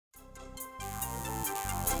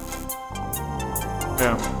Main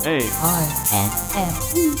menu. Main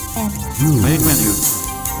menu.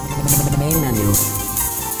 Main menu.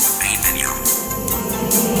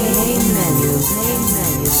 Main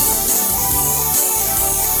menu.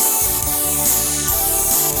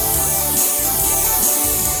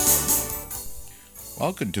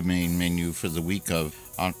 Welcome to Main Menu for the week of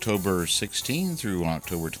October 16 through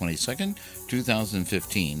October 22nd,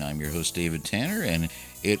 2015. I'm your host, David Tanner, and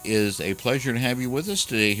it is a pleasure to have you with us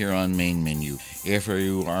today here on Main Menu. If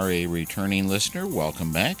you are a returning listener,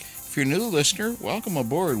 welcome back. If you're a new listener, welcome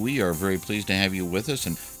aboard. We are very pleased to have you with us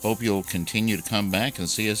and hope you'll continue to come back and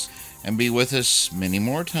see us and be with us many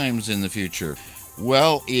more times in the future.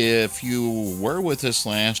 Well, if you were with us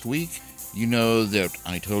last week, you know that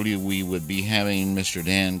I told you we would be having Mr.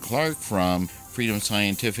 Dan Clark from Freedom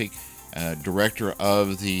Scientific, Director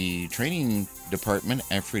of the Training Department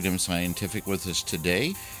at Freedom Scientific, with us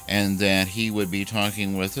today, and that he would be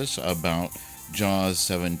talking with us about JAWS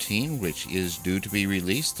 17, which is due to be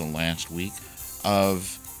released the last week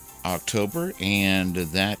of October, and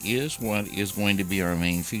that is what is going to be our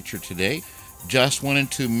main feature today. Just wanted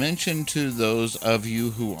to mention to those of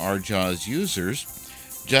you who are JAWS users,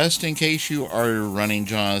 just in case you are running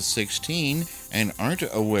JAWS 16 and aren't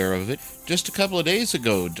aware of it, just a couple of days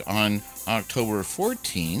ago on October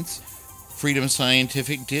 14th, Freedom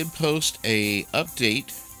Scientific did post a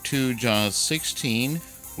update to JAWS 16,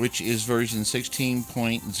 which is version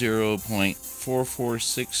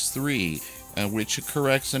 16.0.4463, which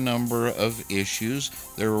corrects a number of issues.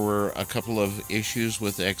 There were a couple of issues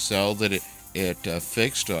with Excel that it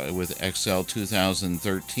fixed with Excel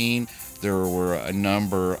 2013. There were a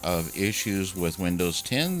number of issues with Windows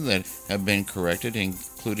 10 that have been corrected,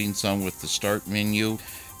 including some with the Start menu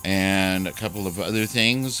and a couple of other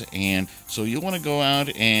things. And so you want to go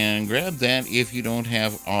out and grab that if you don't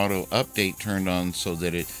have auto update turned on so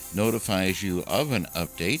that it notifies you of an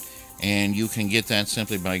update. And you can get that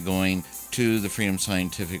simply by going to the Freedom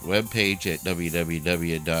Scientific webpage at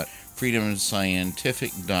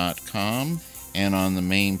www.freedomscientific.com. And on the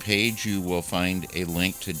main page, you will find a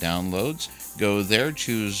link to downloads. Go there,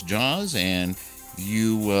 choose JAWS, and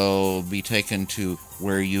you will be taken to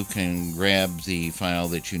where you can grab the file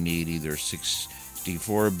that you need, either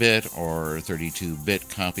 64-bit or 32-bit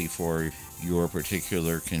copy for your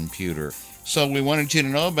particular computer. So we wanted you to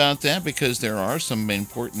know about that because there are some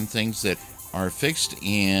important things that are fixed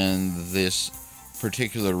in this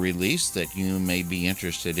particular release that you may be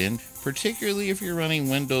interested in. Particularly if you're running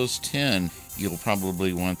Windows 10, you'll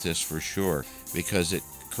probably want this for sure because it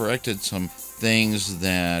corrected some things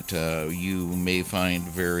that you may find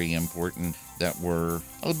very important that were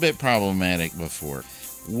a bit problematic before.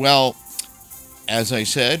 Well, as I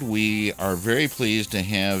said, we are very pleased to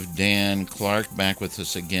have Dan Clark back with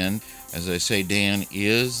us again. As I say, Dan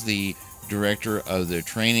is the Director of the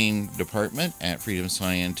Training Department at Freedom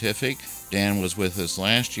Scientific. Dan was with us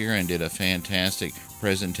last year and did a fantastic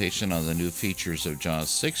presentation on the new features of JAWS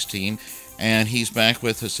 16, and he's back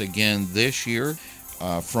with us again this year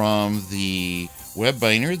from the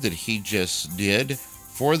webinar that he just did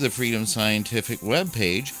for the Freedom Scientific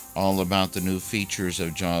webpage, all about the new features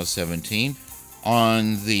of JAWS 17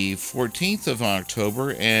 on the 14th of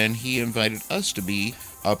October, and he invited us to be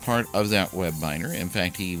a part of that webinar. In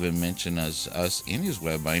fact, he even mentioned us in his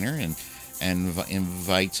webinar and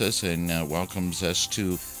invites us and welcomes us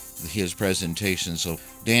to his presentation. So,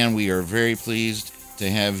 Dan, we are very pleased to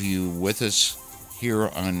have you with us here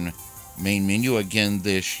on Main Menu again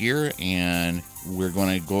this year, and we're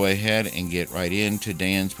going to go ahead and get right into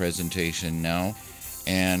Dan's presentation now,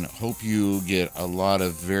 and hope you get a lot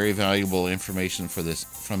of very valuable information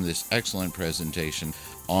from this excellent presentation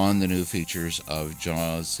on the new features of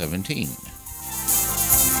JAWS 17.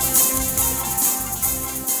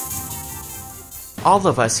 All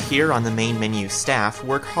of us here on the Main Menu staff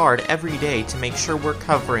work hard every day to make sure we're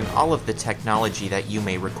covering all of the technology that you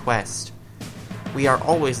may request. We are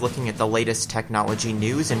always looking at the latest technology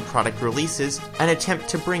news and product releases and attempt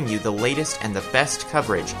to bring you the latest and the best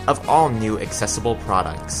coverage of all new accessible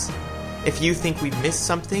products. If you think we've missed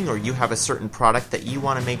something, or you have a certain product that you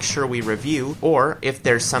want to make sure we review, or if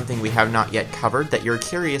there's something we have not yet covered that you're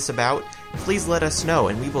curious about, please let us know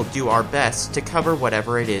and we will do our best to cover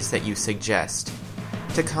whatever it is that you suggest.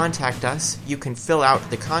 To contact us, you can fill out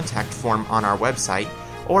the contact form on our website,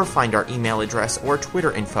 or find our email address or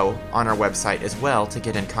Twitter info on our website as well to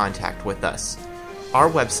get in contact with us. Our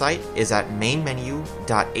website is at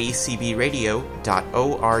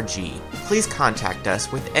mainmenu.acbradio.org. Please contact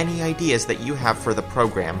us with any ideas that you have for the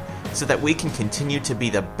program, so that we can continue to be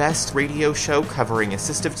the best radio show covering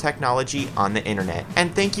assistive technology on the internet.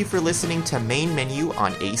 And thank you for listening to Main Menu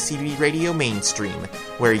on ACB Radio Mainstream,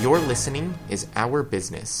 where your listening is our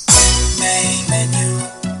business. Main menu.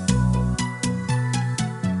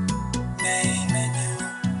 Main menu.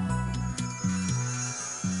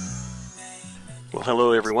 Well,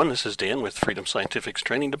 hello everyone. This is Dan with Freedom Scientific's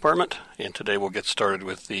Training Department, and today we'll get started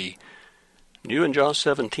with the new in JAWS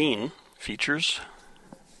 17 features.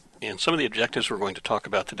 And some of the objectives we're going to talk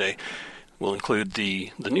about today will include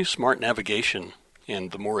the new smart navigation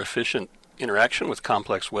and the more efficient interaction with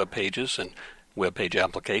complex web pages and web page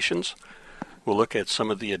applications. We'll look at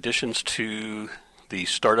some of the additions to the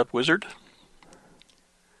Startup Wizard.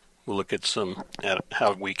 We'll look at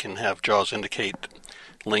how we can have JAWS indicate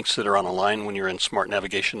links that are on a line when you're in smart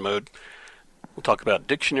navigation mode. We'll talk about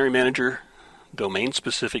Dictionary Manager,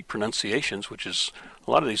 domain-specific pronunciations, which is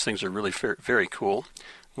a lot of these things are really very cool.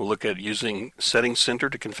 We'll look at using Settings Center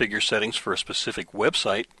to configure settings for a specific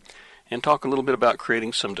website, and talk a little bit about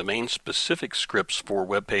creating some domain-specific scripts for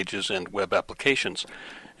web pages and web applications.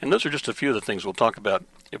 And those are just a few of the things we'll talk about.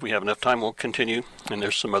 If we have enough time, we'll continue, and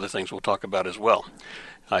there's some other things we'll talk about as well.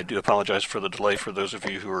 I do apologize for the delay for those of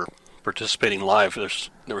you who are participating live.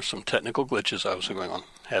 There were some technical glitches I was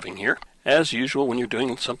having here. As usual, when you're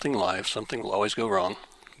doing something live, something will always go wrong,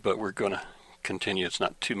 but we're going to continue. It's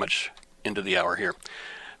not too much into the hour here.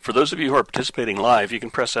 For those of you who are participating live, you can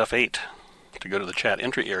press F8 to go to the chat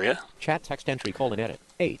entry area. Chat text entry : edit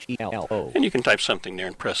HELLO. And you can type something there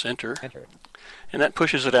and press enter. Enter. And that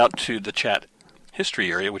pushes it out to the chat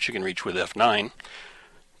history area, which you can reach with F9.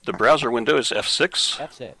 The browser window is F6.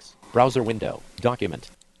 F6. Browser window. Document.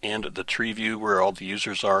 And the tree view where all the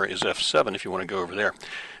users are is F7 if you want to go over there.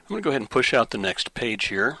 I'm going to go ahead and push out the next page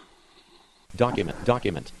here.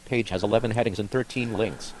 Document. Page has 11 headings and 13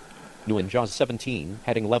 links. New in JAWS 17,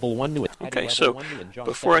 heading level 1 new. Okay, so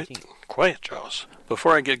before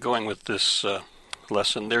I get going with this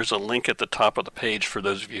lesson, there's a link at the top of the page for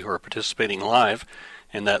those of you who are participating live,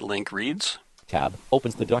 and that link reads, Tab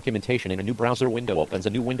opens the documentation in a new browser window, opens a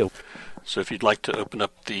new window. So if you'd like to open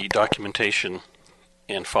up the documentation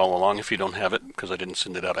and follow along if you don't have it, because I didn't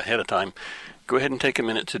send it out ahead of time, go ahead and take a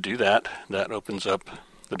minute to do that. That opens up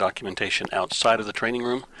the documentation outside of the training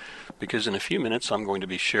room, because in a few minutes I'm going to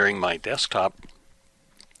be sharing my desktop.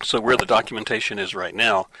 So where the documentation is right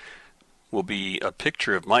now will be a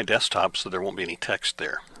picture of my desktop, so there won't be any text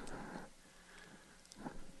there.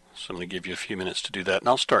 So I'm going to give you a few minutes to do that, and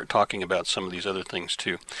I'll start talking about some of these other things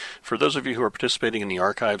too. For those of you who are participating in the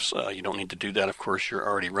archives, you don't need to do that. Of course, you're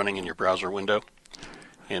already running in your browser window,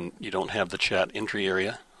 and you don't have the chat entry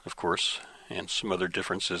area, of course, and some other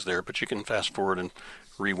differences there, but you can fast forward and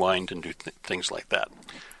rewind and do things like that.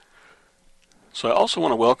 So I also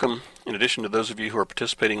want to welcome, in addition to those of you who are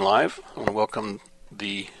participating live, I want to welcome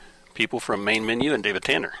the people from Main Menu and David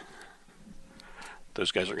Tanner.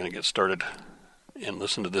 Those guys are going to get started and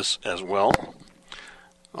listen to this as well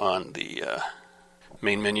on the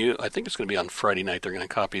Main Menu. I think it's going to be on Friday night. They're going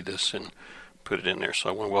to copy this and put it in there. So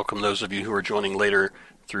I want to welcome those of you who are joining later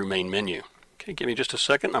through Main Menu. Okay, give me just a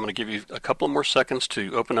second. I'm going to give you a couple more seconds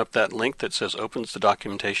to open up that link that says opens the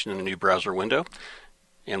documentation in a new browser window,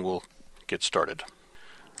 and we'll get started.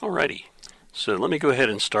 Alrighty, so let me go ahead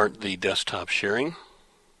and start the desktop sharing.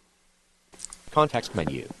 Context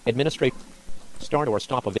menu. Administrate. Start or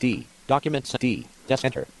stop of D. Documents D. Desk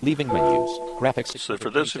enter. Leaving menus. Graphics. So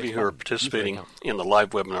for those of you who are participating in the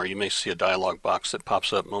live webinar, you may see a dialog box that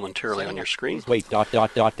pops up momentarily on your screen. Wait.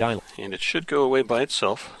 Dialog. And it should go away by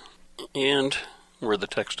itself. And where the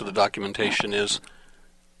text of the documentation is,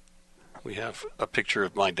 we have a picture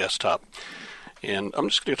of my desktop. And I'm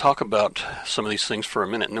just going to talk about some of these things for a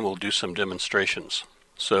minute, and then we'll do some demonstrations.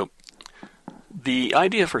 So the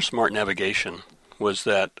idea for smart navigation was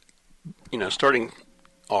that, starting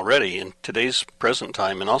already in today's present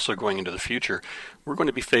time and also going into the future, we're going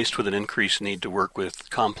to be faced with an increased need to work with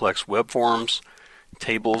complex web forms,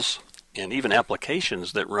 tables, and even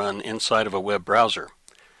applications that run inside of a web browser.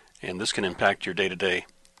 And this can impact your day-to-day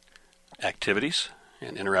activities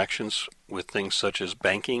and interactions with things such as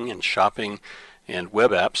banking and shopping and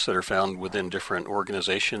web apps that are found within different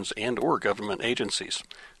organizations and or government agencies.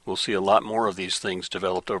 We'll see a lot more of these things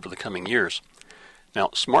developed over the coming years.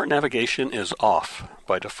 Now, smart navigation is off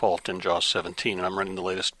by default in JAWS 17, and I'm running the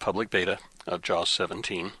latest public beta of JAWS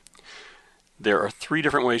 17. There are 3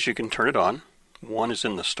 different ways you can turn it on. One is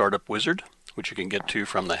in the Startup Wizard, which you can get to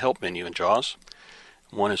from the Help menu in JAWS.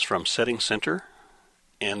 One is from Settings Center,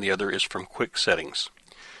 and the other is from Quick Settings.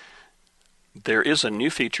 There is a new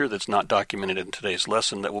feature that's not documented in today's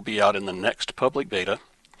lesson that will be out in the next public beta,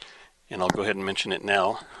 and I'll go ahead and mention it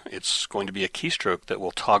now. It's going to be a keystroke that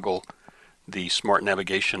will toggle the smart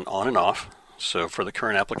navigation on and off. So for the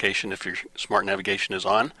current application, if your smart navigation is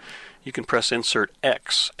on, you can press Insert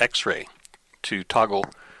X, X-ray, to toggle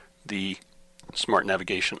the smart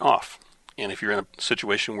navigation off. And if you're in a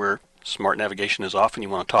situation where smart navigation is off and you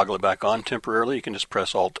want to toggle it back on temporarily, you can just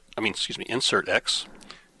press Insert X.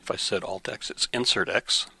 If I said Alt X, it's Insert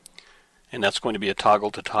X. And that's going to be a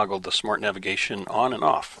toggle to toggle the smart navigation on and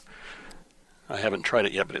off. I haven't tried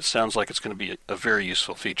it yet, but it sounds like it's going to be a very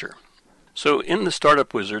useful feature. So in the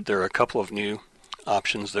Startup Wizard, there are a couple of new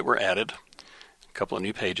options that were added, a couple of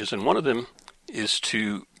new pages, and one of them is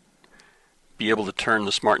to be able to turn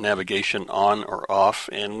the smart navigation on or off.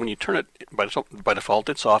 And when you turn it, by default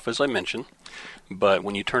it's off, as I mentioned, but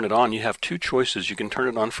when you turn it on, you have two choices. You can turn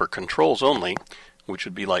it on for controls only, which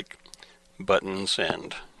would be like buttons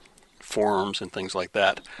and forms and things like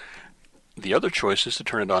that. The other choice is to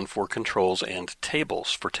turn it on for controls and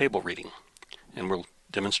tables, for table reading, and we'll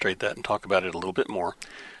demonstrate that and talk about it a little bit more.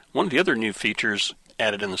 One of the other new features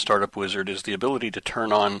added in the Startup Wizard is the ability to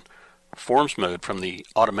turn on Forms mode from the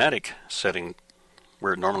automatic setting,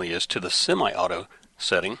 where it normally is, to the semi-auto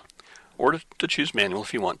setting, or to choose manual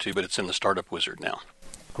if you want to, but it's in the Startup Wizard now.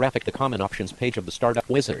 Graphic the Common Options page of the Startup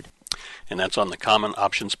Wizard. And that's on the Common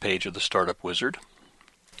Options page of the Startup Wizard.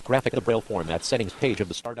 Graphic the Braille Format Settings page of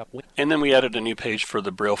the Startup Wizard. And then we added a new page for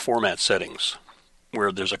the Braille format settings,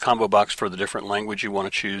 where there's a combo box for the different language you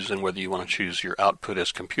want to choose and whether you want to choose your output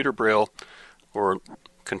as computer Braille or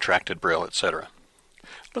contracted Braille, etc.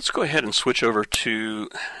 Let's go ahead and switch over to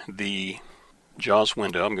the JAWS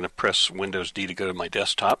window. I'm going to press Windows D to go to my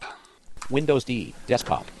desktop. Windows D,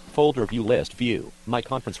 Desktop, Folder View List View, My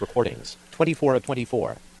Conference Recordings, 24 of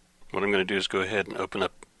 24. What I'm going to do is go ahead and open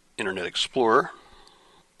up Internet Explorer.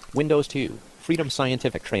 Windows 2, Freedom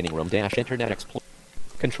Scientific Training Room - Internet Explorer.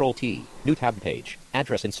 Control T, new tab page,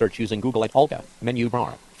 address insert using Google Alt, menu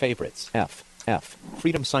bar, favorites, F,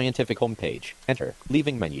 Freedom Scientific homepage, enter,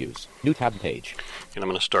 leaving menus, new tab page. And I'm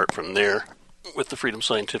going to start from there with the Freedom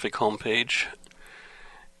Scientific homepage.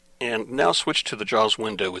 And now switch to the JAWS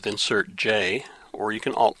window with Insert J, or you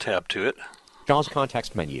can Alt tab to it. JAWS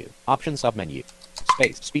context menu, option submenu,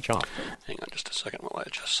 space, speech off. Hang on just a second while I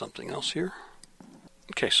adjust something else here.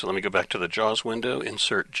 Okay, so let me go back to the JAWS window,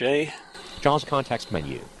 Insert J. JAWS context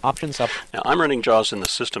menu, option sub. Now I'm running JAWS in the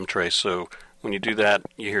system tray, so when you do that,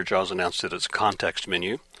 you hear JAWS announce that it's a context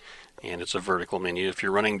menu, and it's a vertical menu. If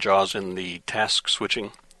you're running JAWS in the task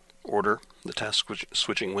switching order, the task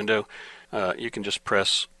switching window, you can just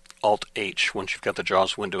press Alt-H once you've got the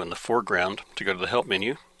JAWS window in the foreground to go to the Help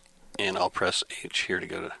menu, and I'll press H here to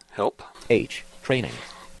go to Help. H, Training.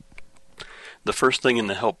 The first thing in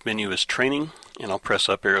the Help menu is Training, and I'll press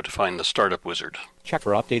up arrow to find the Startup Wizard. Check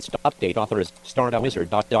for updates. Update author is Startup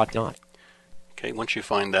Wizard ... Okay, once you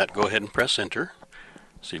find that, go ahead and press Enter.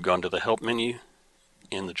 So you've gone to the Help menu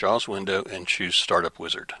in the JAWS window and choose Startup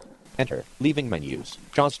Wizard. Enter, leaving menus,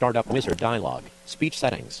 JAWS Startup Wizard dialog, speech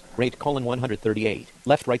settings, rate : 138,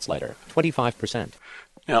 left right slider, 25%.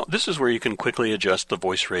 Now, this is where you can quickly adjust the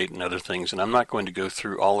voice rate and other things, and I'm not going to go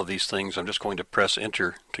through all of these things. I'm just going to press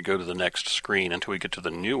Enter to go to the next screen until we get to the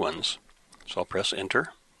new ones. So I'll press Enter.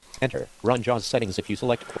 Enter, run JAWS settings if you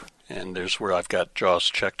select. And there's where I've got JAWS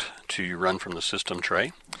checked to run from the system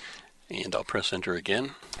tray. And I'll press Enter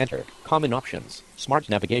again. Enter, common options, smart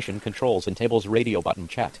navigation controls and tables radio button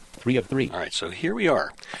chat, 3 of 3. All right, so here we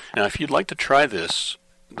are. Now, if you'd like to try this,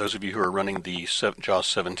 those of you who are running the JAWS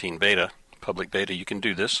 17 beta, public beta, you can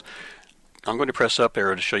do this. I'm going to press up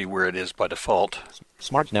arrow to show you where it is by default.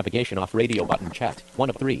 Smart navigation off radio button chat, 1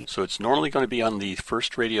 of 3. So it's normally going to be on the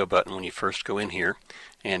first radio button when you first go in here.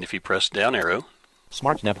 And if you press down arrow,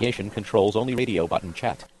 smart navigation controls only radio button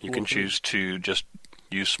chat. You can choose to just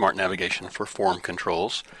use smart navigation for form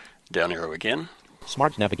controls. Down arrow again.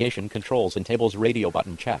 Smart navigation controls and tables radio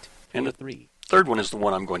button chat. And the 3. Third one is the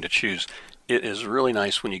one I'm going to choose. It is really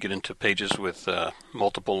nice when you get into pages with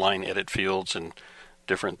multiple line edit fields and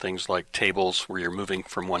different things like tables where you're moving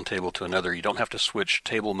from one table to another. You don't have to switch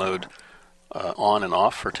table mode on and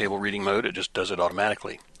off for table reading mode. It just does it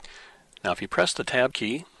automatically. Now if you press the Tab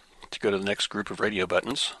key to go to the next group of radio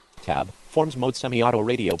buttons. Tab, Forms Mode Semi-Auto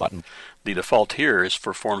Radio button. The default here is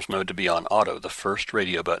for Forms Mode to be on Auto, the first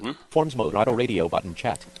radio button. Forms Mode Auto Radio button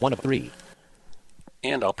chat, 1 of 3.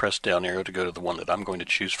 And I'll press down arrow to go to the one that I'm going to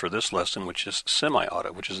choose for this lesson, which is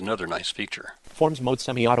Semi-Auto, which is another nice feature. Forms Mode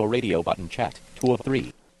Semi-Auto Radio button chat, 2 of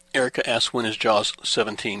 3. Erica asks, when is JAWS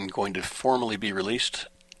 17 going to formally be released?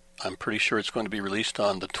 I'm pretty sure it's going to be released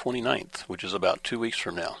on the 29th, which is about 2 weeks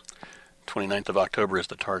from now. 29th of October is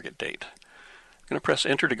the target date. I'm going to press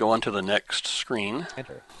enter to go on to the next screen.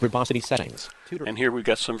 Enter. Verbosity settings. Tutor. And here we've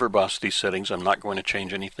got some verbosity settings. I'm not going to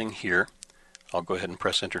change anything here. I'll go ahead and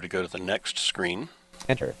press enter to go to the next screen.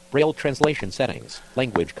 Enter. Braille translation settings.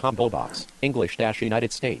 Language combo box.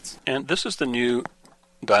 English-United States. And this is the new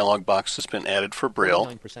dialog box that's been added for Braille.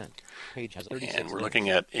 9%. Page has 36 And we're minutes. looking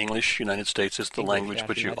at English United States is the language,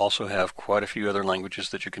 but you also have quite a few other languages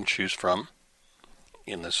that you can choose from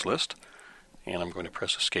in this list. And I'm going to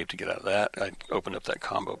press escape to get out of that. I opened up that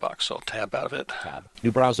combo box, so I'll tab out of it. Tab.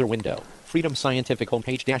 New browser window. Freedom Scientific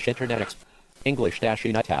homepage dash Internet Explorer.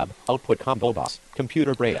 English-United tab. Output combo box.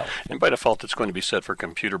 Computer Braille. And by default, it's going to be set for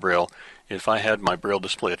computer Braille. If I had my Braille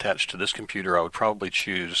display attached to this computer, I would probably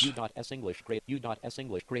choose U.S. English grade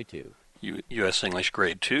 2. U.S. English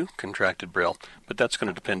Grade 2, contracted Braille, but that's going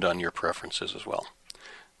to depend on your preferences as well.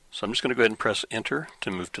 So I'm just going to go ahead and press enter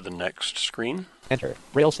to move to the next screen. Enter.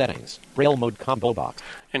 Braille settings. Braille mode combo box.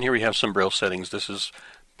 And here we have some Braille settings. This is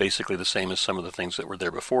basically the same as some of the things that were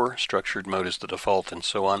there before. Structured mode is the default and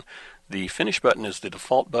so on. The finish button is the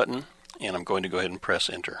default button, and I'm going to go ahead and press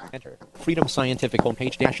enter. Enter. Freedom Scientific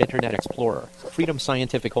homepage dash Internet Explorer. Freedom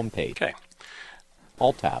Scientific homepage. Okay,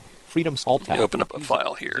 Alt tab. Freedom Alt tab. open up a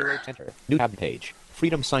file here. Enter. New tab page.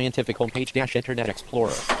 Freedom Scientific homepage dash Internet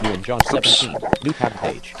Explorer. New in JAWS 17. New tab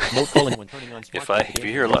page. Note colon when turning on smart If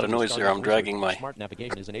you hear a lot of noise there, I'm dragging my smart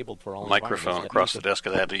navigation is enabled for all microphone environments that across use the desk.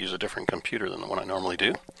 I had to use a different computer than the one I normally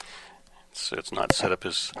do. So it's not set up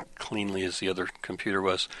as cleanly as the other computer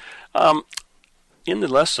was. In the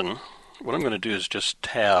lesson, what I'm going to do is just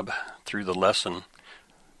tab through the lesson.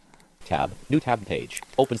 Tab. New tab page.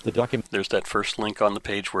 Opens the document. There's that first link on the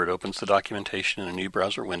page where it opens the documentation in a new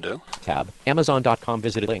browser window. Tab. Amazon.com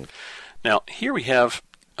visited link. Now, here we have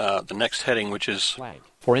the next heading, which is Blank.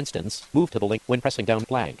 For instance, move to the link when pressing down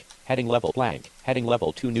blank. Heading level blank. Heading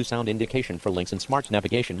level 2 new sound indication for links in smart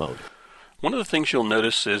navigation mode. one of the things you'll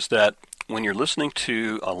notice is that when you're listening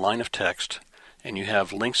to a line of text and you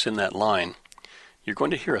have links in that line, you're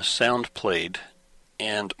going to hear a sound played,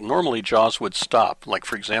 and normally JAWS would stop. Like,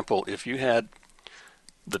 for example, if you had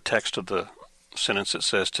the text of the sentence that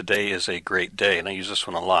says, "Today is a great day," and I use this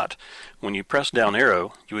one a lot, when you press down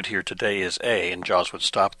arrow, you would hear "Today is a," and JAWS would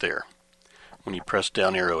stop there. When you press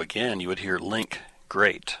down arrow again, you would hear "Link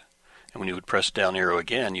great," and when you would press down arrow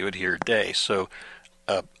again, you would hear "day." So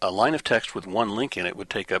a line of text with one link in it would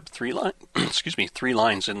take up three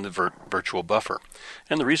lines in the virtual buffer.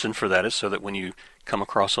 And the reason for that is so that when you come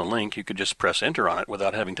across a link, you could just press enter on it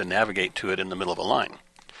without having to navigate to it in the middle of a line.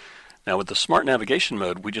 Now with the smart navigation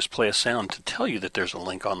mode, we just play a sound to tell you that there's a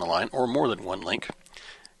link on the line, or more than one link.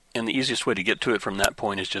 And the easiest way to get to it from that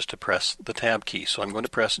point is just to press the tab key. So I'm going to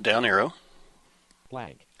press down arrow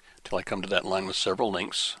Blank. till I come to that line with several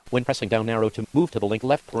links. When pressing down arrow to move to the link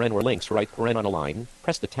left paren or links right paren on a line,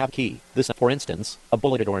 press the tab key. This, for instance, a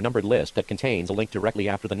bulleted or numbered list that contains a link directly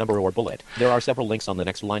after the number or bullet. There are several links on the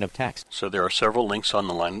next line of text. So there are several links on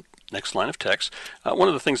the next line of text. One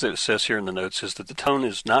of the things that it says here in the notes is that the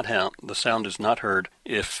sound is not heard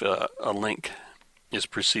if a link is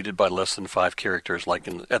preceded by less than 5 characters, like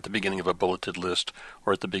at the beginning of a bulleted list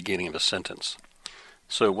or at the beginning of a sentence.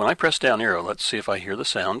 So when I press down arrow, let's see if I hear the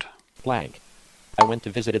sound. Blank. I went to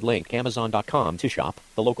visited link Amazon.com to shop,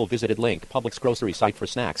 the local visited link Publix grocery site for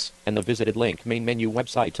snacks, and the visited link main menu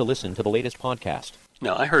website to listen to the latest podcast.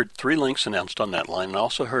 Now I heard 3 links announced on that line, and I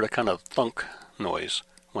also heard a kind of thunk noise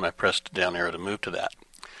when I pressed down arrow to move to that.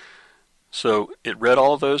 So it read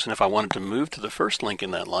all of those, and if I wanted to move to the first link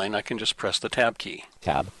in that line, I can just press the tab key.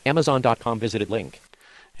 Tab. Amazon.com visited link.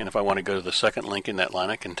 And if I want to go to the second link in that line,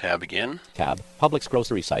 I can tab again. Tab. Publix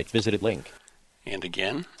grocery site visited link. And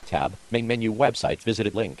again. Tab. Main menu website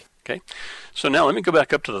visited link. Okay. So now let me go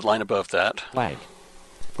back up to the line above that. Blank.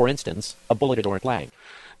 For instance, a bulleted or blank.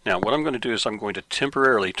 Now what I'm going to do is I'm going to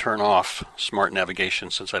temporarily turn off smart navigation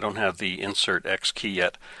since I don't have the insert X key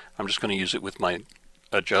yet. I'm just going to use it with my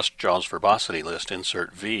adjust JAWS verbosity list.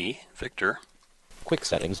 Insert V, Victor. Quick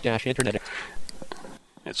settings dash internet.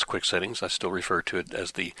 It's quick settings. I still refer to it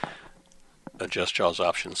as the adjust JAWS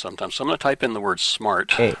option sometimes. So I'm going to type in the word smart.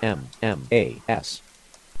 AMMASRT.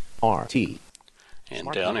 And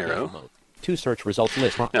Smart down navigation arrow. mode. To search results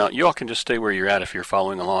list. Now you all can just stay where you're at if you're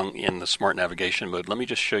following along in the smart navigation mode. Let me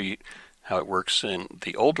just show you how it works in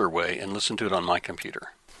the older way and listen to it on my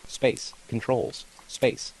computer. Space. Controls.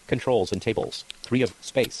 Space. Controls and tables. 3 of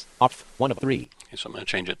space. Off. 1 of 3. Okay, so I'm going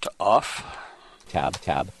to change it to off. Tab.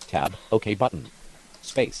 Tab. Tab. OK button.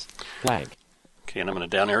 Space. Blank. Okay, and I'm going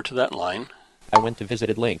to down arrow to that line. I went to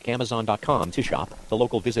visited link Amazon.com to shop, the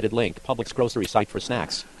local visited link Publix grocery site for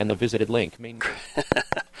snacks, and the visited link main...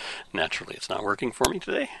 Naturally, it's not working for me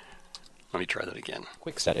today. Let me try that again.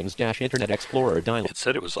 Quick settings dash Internet Explorer dialog. It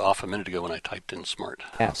said it was off a minute ago when I typed in smart.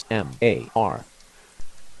 SMAR.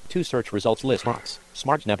 2 search results list box.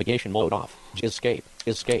 Smart navigation mode off. Escape.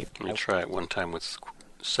 Let me try it one time with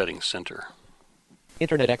settings center.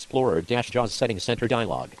 Internet Explorer dash JAWS settings center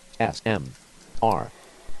dialog. SMR.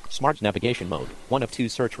 Smart navigation mode. 1 of 2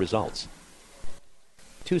 search results.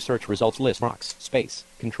 2 search results list box. Space.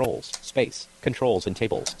 Controls. Space. Controls and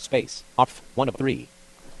tables. Space. Off. 1 of 3.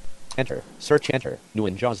 Enter. Search enter. New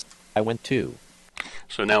in JAWS. I went to.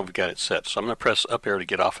 So now we've got it set. So I'm going to press up arrow to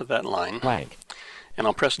get off of that line. Blank. And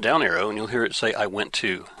I'll press down arrow and you'll hear it say I went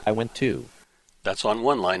to. I went to. That's on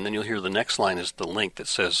one line. Then you'll hear the next line is the link that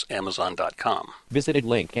says Amazon.com. Visited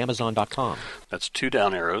link Amazon.com. That's 2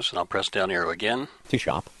 down arrows, and I'll press down arrow again. To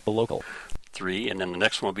shop. The local. 3, and then the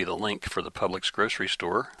next one will be the link for the Publix grocery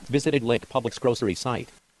store. Visited link Publix grocery site.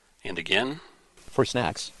 And again. For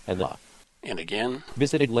snacks. And again.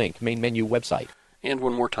 Visited link main menu website. And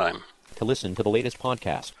one more time. To listen to the latest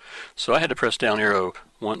podcast. So I had to press down arrow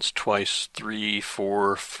once, twice, 3,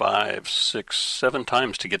 4, 5, 6, 7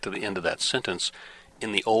 times to get to the end of that sentence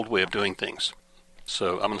in the old way of doing things.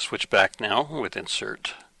 So I'm going to switch back now with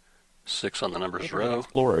insert 6 on the numbers row.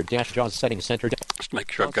 Explorer dash JAWS settings center. Just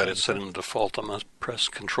make sure I've got it set in the default. I'm going to press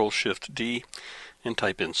Control-Shift-D and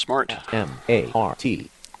type in smart.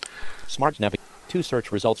 M-A-R-T. Smart navigation. 2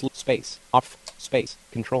 search results. Space. Off. Space.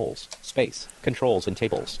 Controls. Space. Controls and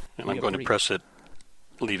tables. And I'm going to press it,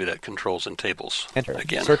 leave it at controls and tables. Enter.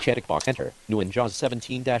 Again. Search edit box. Enter. New in JAWS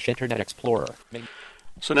 17 dash Internet Explorer.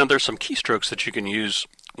 So now there's some keystrokes that you can use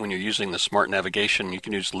when you're using the smart navigation. You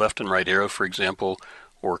can use left and right arrow, for example,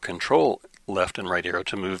 or control left and right arrow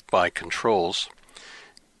to move by controls.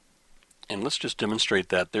 And let's just demonstrate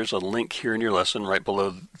that. There's a link here in your lesson right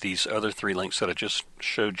below these other 3 links that I just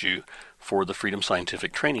showed you for the Freedom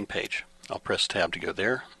Scientific training page. I'll press tab to go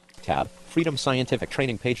there. Tab. Freedom Scientific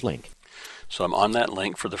training page link. So I'm on that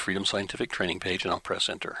link for the Freedom Scientific training page and I'll press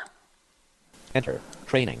enter. Enter.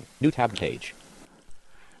 Training. New tab page.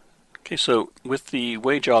 Okay, so with the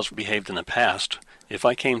way JAWS behaved in the past, if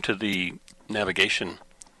I came to the navigation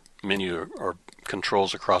menu or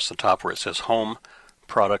controls across the top where it says Home,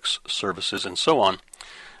 Products, Services, and so on,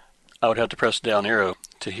 I would have to press down arrow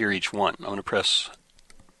to hear each one. I'm going to press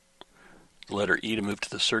the letter E to move to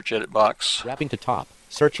the search edit box. Wrapping to top.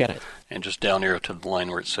 Search edit. And just down arrow to the line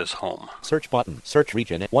where it says Home. Search button. Search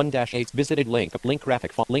region. 1-8. Visited link. Link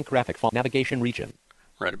graphic font. Link graphic font. Navigation region.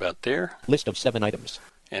 Right about there. List of 7 items.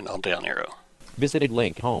 And I'll down arrow. Visited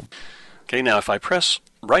link. Home. Okay, now if I press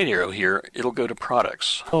right arrow here, it'll go to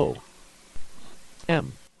Products. O.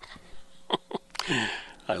 M.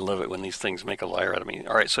 I love it when these things make a liar out of me.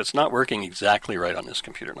 All right, so it's not working exactly right on this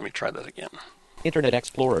computer. Let me try that again. Internet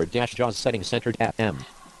Explorer dash JAWS settings centered at M.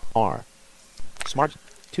 R. Smart.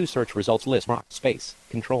 2 search results list. Rock. Space.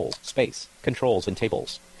 Controls. Space. Controls and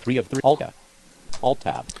tables. 3 of 3. Alt. Alt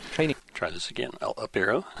tab. Training. Try this again. I'll up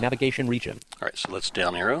arrow. Navigation region. All right, so let's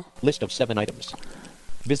down arrow. List of 7 items.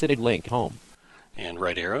 Visited link. Home. And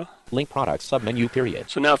right arrow. Link products submenu period.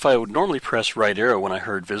 So now if I would normally press right arrow when I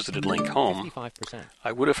heard visited link home, 55%.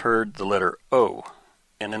 I would have heard the letter O,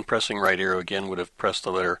 and then pressing right arrow again would have pressed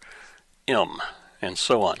the letter M, and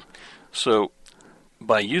so on. So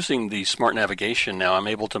by using the smart navigation now, I'm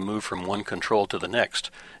able to move from one control to the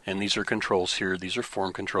next, and these are controls here. These are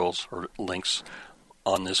form controls or links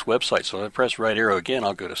on this website. So if I press right arrow again,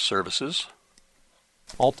 I'll go to Services.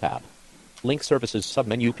 Alt tab. Link services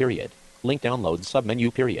submenu period. Link download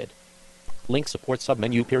submenu period. Link support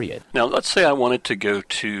submenu period. Now let's say I wanted to go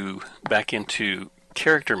back into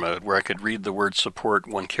character mode where I could read the word support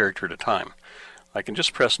 1 character at a time. I can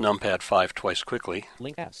just press numpad 5 twice quickly.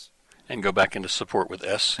 Link S. And go back into support with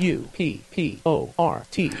S.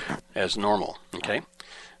 U-P-P-O-R-T. As normal. Okay.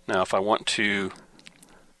 Now if I want to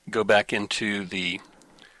go back into the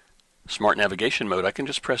smart navigation mode, I can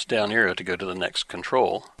just press down arrow to go to the next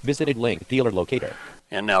control. Visited link dealer locator.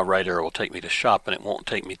 And now right arrow will take me to shop, and it won't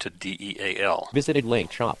take me to DEAL. Visited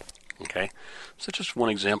link shop. Okay, so just one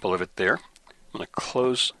example of it there. I'm going to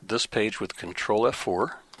close this page with Control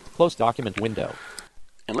F4. Close document window.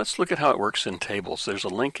 And let's look at how it works in tables. There's a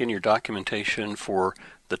link in your documentation for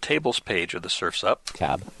the tables page of the Surf's Up.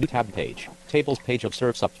 Tab. New tab page. Tables page of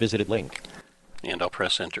Surf's Up. Visited link. And I'll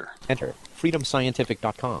press enter. Enter.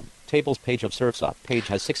 freedomscientific.com. Tables page of Surf's Up. Page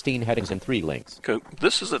has 16 headings and 3 links. Okay,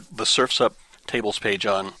 this is the Surf's Up tables page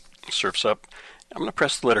on Surf's Up. I'm going to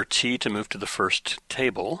press the letter T to move to the first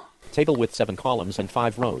table. Table with 7 columns and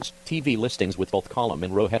 5 rows. TV listings with both column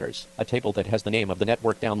and row headers. A table that has the name of the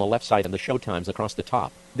network down the left side and the show times across the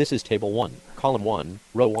top. This is table 1, column 1,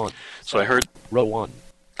 row 1. So I heard row 1.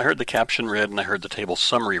 I heard the caption read and I heard the table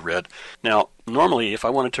summary read. Now, normally if I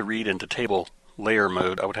wanted to read into table layer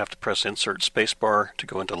mode, I would have to press Insert Spacebar to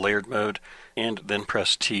go into layered mode and then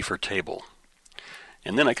press T for table.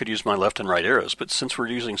 And then I could use my left and right arrows, but since we're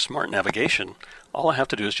using smart navigation, all I have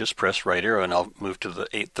to do is just press right arrow and I'll move to the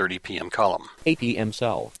 8:30 p.m. column. 8 p.m.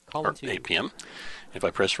 cell. Column 2. 8 p.m. If I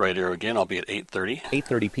press right arrow again, I'll be at 8:30.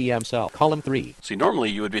 8:30 p.m. cell. Column 3. See, normally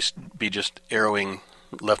you would be just arrowing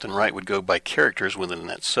left and right would go by characters within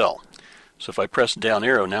that cell. So if I press down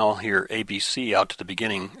arrow, now I'll hear ABC out to the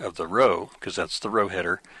beginning of the row, because that's the row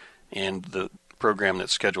header, and the program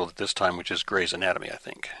that's scheduled at this time, which is Grey's Anatomy, I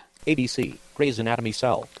think. ABC, Grey's Anatomy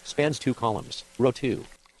cell, spans 2 columns, row 2.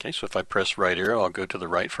 Okay, so if I press right arrow, I'll go to the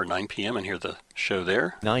right for 9 p.m. and hear the show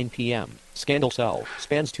there. 9 p.m., Scandal cell,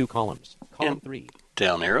 spans 2 columns, column And 3.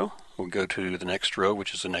 Down arrow, we'll go to the next row,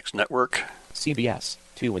 which is the next network. CBS,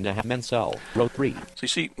 2.5 men cell, row 3. So you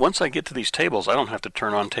see, once I get to these tables, I don't have to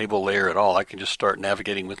turn on table layer at all. I can just start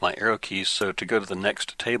navigating with my arrow keys. So to go to the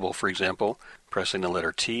next table, for example, pressing the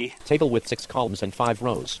letter T. Table with 6 columns and 5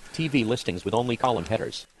 rows. TV listings with only column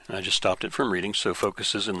headers. And I just stopped it from reading, so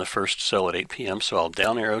focus is in the first cell at 8 p.m. So I'll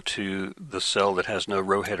down arrow to the cell that has no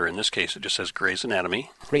row header. In this case, it just says Grey's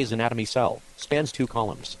Anatomy. Grey's Anatomy cell, spans 2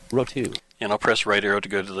 columns, row 2. And I'll press right arrow to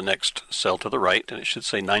go to the next cell to the right, and it should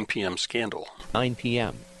say 9 p.m. Scandal. 9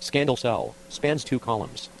 p.m., Scandal cell, spans 2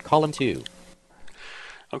 columns, column 2.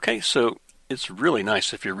 Okay, so it's really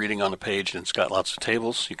nice if you're reading on a page and it's got lots of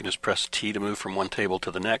tables. You can just press T to move from one table to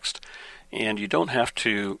the next, and you don't have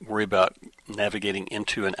to worry about navigating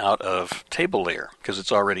into and out of table layer because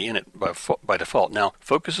it's already in it by default. Now,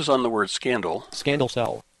 focus is on the word Scandal. Scandal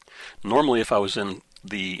cell. Normally, if I was in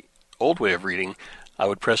the old way of reading, I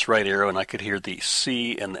would press right arrow and I could hear the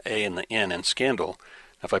C and the A and the N in Scandal.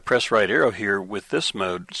 If I press right arrow here with this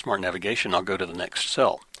mode, Smart Navigation, I'll go to the next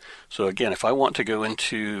cell. So again, if I want to go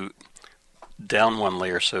into down one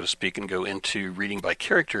layer, so to speak, and go into reading by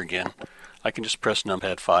character again, I can just press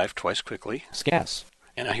numpad 5 twice quickly. SCAS.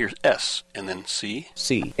 And I hear S and then C.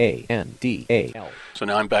 C-A-N-D-A-L. So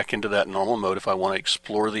now I'm back into that normal mode. If I want to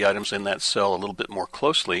explore the items in that cell a little bit more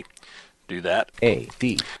closely, do that.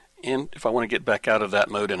 A-D. And if I want to get back out of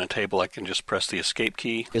that mode in a table, I can just press the escape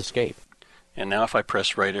key. Escape. And now if I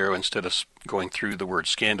press right arrow, instead of going through the word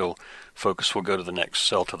Scandal, focus will go to the next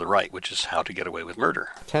cell to the right, which is How to Get Away with Murder.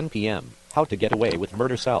 10 p.m. How to Get Away with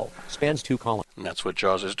Murder cell, spans 2 columns. And that's what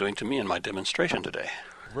JAWS is doing to me in my demonstration today.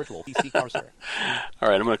 Virtual PC parser. All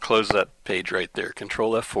right, I'm going to close that page right there.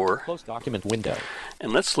 Control F4. Close document window.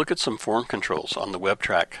 And let's look at some form controls on the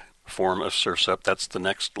WebTrack form of Surf's Up. That's the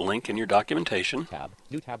next link in your documentation. Tab.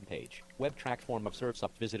 New tab page. WebTrack form of Surf's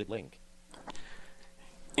Up visited link.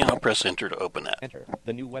 And I'll press Enter to open that. Enter.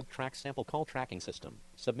 The new WebTrack sample call tracking system.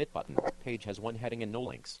 Submit button. Page has 1 heading and no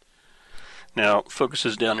links. Now, focus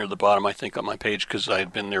is down near the bottom, I think, on my page because I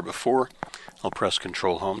had been there before. I'll press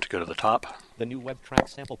Control Home to go to the top. The new WebTrack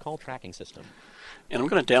sample call tracking system. And I'm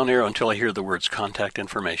going to down arrow until I hear the words Contact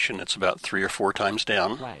Information. It's about 3 or 4 times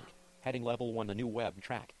down. Blank. Heading level 1, the new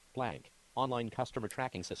WebTrack. Blank. Online customer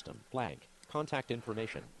tracking system. Blank. Contact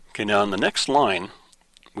information. Okay, now in the next line,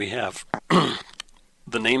 we have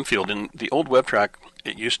the name field. In the old WebTrack,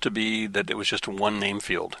 it used to be that it was just one name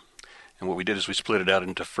field. And what we did is we split it out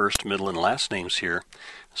into first, middle, and last names here.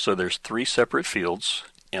 So there's 3 separate fields,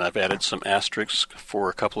 and I've added some asterisks for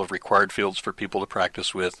a couple of required fields for people to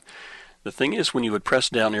practice with. The thing is, when you would press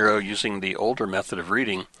down arrow using the older method of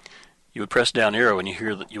reading, you would press down arrow and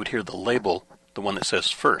you would hear the label, the one that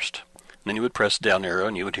says first. And then you would press down arrow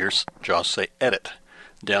and you would hear JAWS say edit.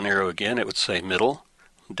 Down arrow again, it would say middle,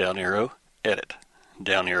 down arrow, edit.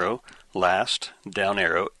 Down arrow, last, down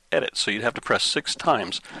arrow, edit. So you'd have to press 6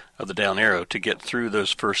 times of the down arrow to get through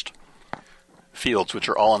those first fields, which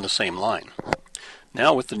are all on the same line.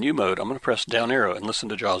 Now with the new mode, I'm going to press down arrow and listen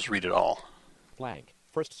to JAWS read it all. Blank.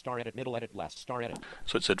 First star edit, middle edit, last star edit.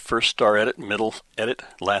 So it said first star edit, middle edit,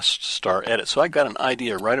 last star edit. So I got an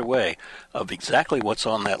idea right away of exactly what's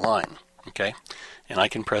on that line. Okay? And I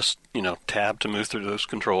can press, tab to move through those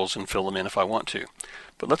controls and fill them in if I want to.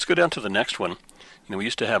 But let's go down to the next one. We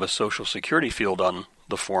used to have a social security field on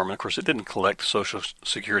the form. And of course, it didn't collect social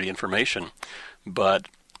security information, but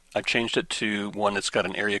I've changed it to one that's got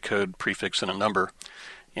an area code, prefix, and a number.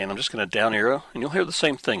 And I'm just going to down arrow, and you'll hear the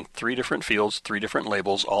same thing. 3 different fields, 3 different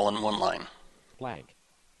labels, all in one line. Blank.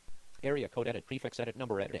 Area code edit, prefix edit,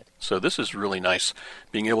 number edit. So this is really nice,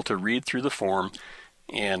 being able to read through the form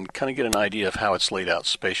and kind of get an idea of how it's laid out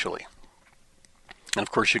spatially. And of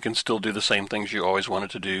course, you can still do the same things you always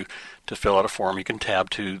wanted to do to fill out a form. You can tab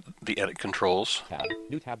to the edit controls. Tab.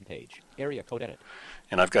 New tab page. Area code edit.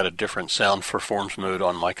 And I've got a different sound for forms mode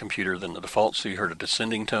on my computer than the default, so you heard a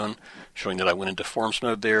descending tone showing that I went into forms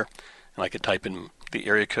mode there. And I could type in the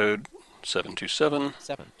area code 727.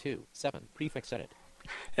 727. Prefix edit.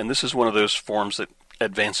 And this is one of those forms that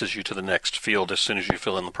advances you to the next field as soon as you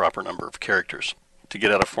fill in the proper number of characters. To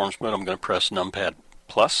get out of forms mode, I'm going to press numpad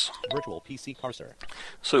plus. Virtual PC cursor.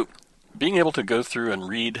 So being able to go through and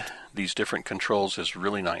read these different controls is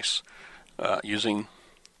really nice. Using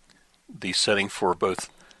the setting for both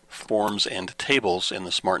forms and tables in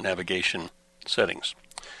the Smart Navigation settings.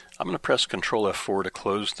 I'm going to press Control F4 to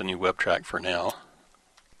close the new web track for now.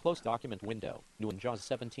 Close document window. New in JAWS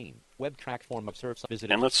 17. Web track form observes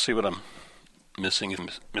visited. And let's see what I'm missing. If I'm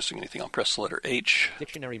missing anything, I'll press the letter H.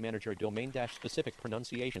 Dictionary Manager Domain Dash Specific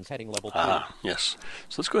Pronunciations heading level 2. Yes.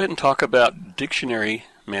 So let's go ahead and talk about Dictionary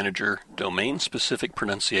Manager Domain Specific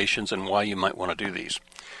Pronunciations and why you might want to do these.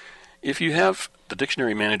 If you have the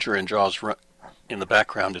Dictionary Manager in JAWS in the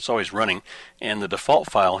background, it's always running, and the default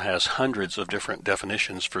file has hundreds of different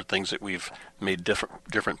definitions for things that we've made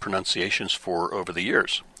different pronunciations for over the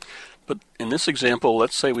years. But in this example,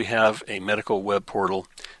 let's say we have a medical web portal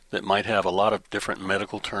that might have a lot of different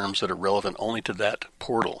medical terms that are relevant only to that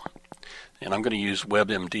portal. And I'm going to use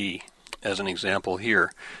WebMD as an example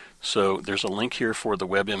here. So there's a link here for the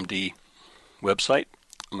WebMD website.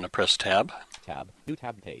 I'm going to press Tab. Tab. New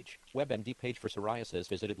tab page. WebMD page for psoriasis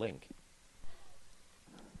visited link.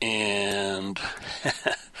 And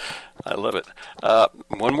I love it.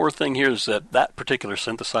 One more thing here is that particular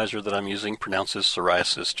synthesizer that I'm using pronounces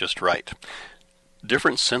psoriasis just right.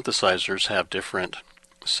 Different synthesizers have different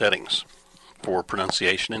settings for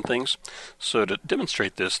pronunciation and things. So to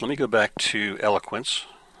demonstrate this, let me go back to Eloquence.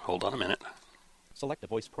 Hold on a minute. Select the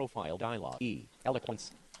voice profile dialog.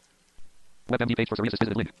 Eloquence. WebMD page for psoriasis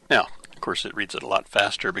visited link. Now, of course, it reads it a lot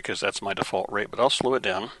faster because that's my default rate, but I'll slow it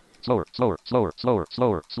down. Slower.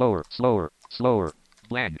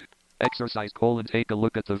 Blank. Exercise : take a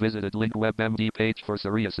look at the visited link WebMD page for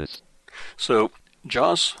psoriasis. So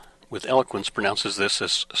JAWS with Eloquence pronounces this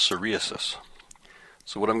as psoriasis.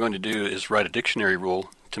 So what I'm going to do is write a dictionary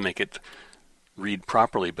rule to make it read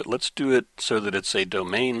properly, but let's do it so that it's a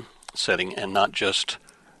domain setting and not just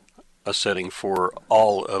a setting for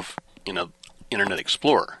all of, Internet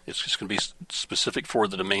Explorer. It's just going to be specific for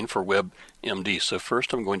the domain for WebMD. So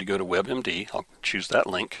first I'm going to go to WebMD. I'll choose that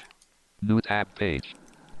link. New tab page.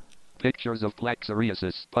 Pictures of plaque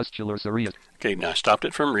psoriasis, pustular psoriasis. Okay, now I stopped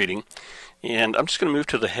it from reading, and I'm just going to move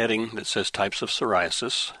to the heading that says Types of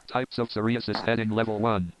Psoriasis. Types of psoriasis heading level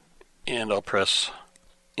 1. And I'll press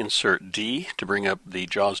Insert D to bring up the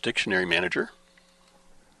JAWS Dictionary Manager.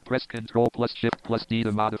 Press Ctrl plus Shift plus D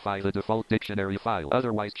to modify the default dictionary file.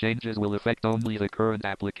 Otherwise, changes will affect only the current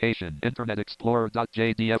application. Internet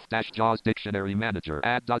Explorer.jdf-JAWS Dictionary Manager.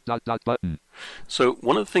 Add ... button. So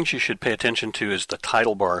one of the things you should pay attention to is the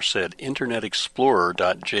title bar said Internet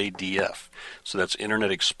Explorer.jdf. So that's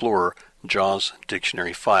Internet Explorer JAWS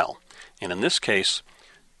Dictionary file. And in this case,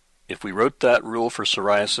 if we wrote that rule for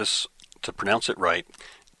psoriasis to pronounce it right,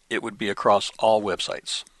 it would be across all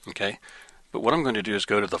websites. Okay? But what I'm going to do is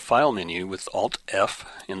go to the File menu with Alt-F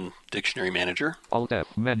in Dictionary Manager.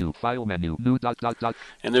 Alt-F, menu, File menu, new ...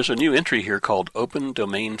 And there's a new entry here called Open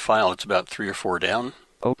Domain File. It's about 3 or 4 down.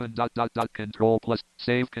 Open ... Control plus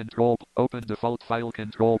Save Control. Open default file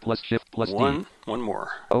Control plus Shift plus D. One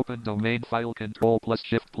more. Open domain file Control plus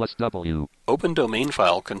Shift plus W. Open domain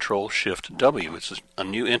file Control Shift W. It's a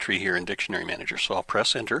new entry here in Dictionary Manager. So I'll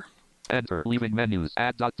press Enter. Enter. Leaving menus.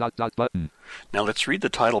 Add ... button. Now let's read the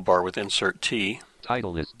title bar with Insert T.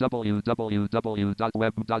 Title is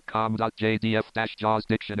www.web.com.jdf-JAWS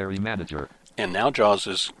Dictionary Manager. And now JAWS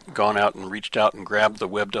has gone out and reached out and grabbed the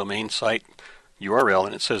web domain site URL,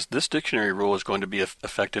 and it says this dictionary rule is going to be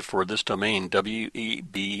effective for this domain,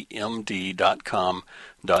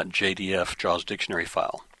 webmd.com.jdf JAWS dictionary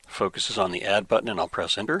file. Focuses on the Add button, and I'll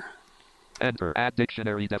press Enter. Enter. Add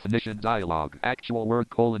dictionary definition dialog. Actual word :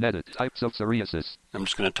 edit. Types of psoriasis. I'm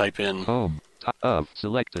just going to type in home of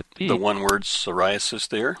selected P. The one word psoriasis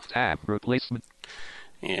there. Tab replacement.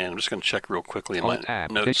 And I'm just going to check real quickly in my tab.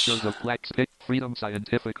 notes. Pictures of plaques. Freedom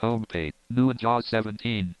Scientific homepage. New in JAWS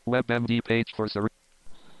 17. WebMD page for psoriasis.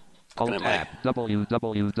 Alt-Tab.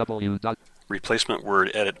 www. Replacement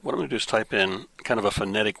word edit. What I'm going to do is type in kind of a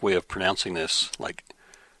phonetic way of pronouncing this, like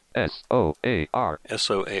SOAR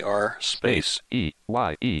space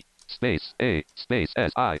EYE space A space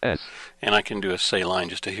SIS. And I can do a say line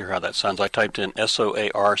just to hear how that sounds. I typed in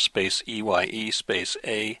SOAR space EYE space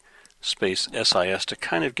A space SIS to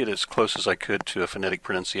kind of get as close as I could to a phonetic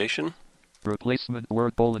pronunciation. Replacement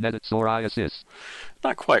word edit psoriasis.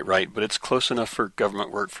 Not quite right, but it's close enough for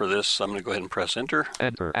government work for this. So I'm going to go ahead and press enter.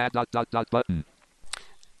 Enter. Add ... button.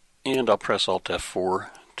 And I'll press Alt F4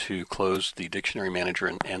 to close the dictionary manager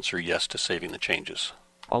and answer yes to saving the changes.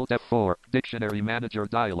 Alt F4. Dictionary manager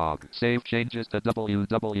dialog. Save changes to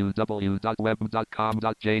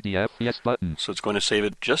www.web.com.jdf. Yes button. So it's going to save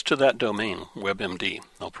it just to that domain, WebMD.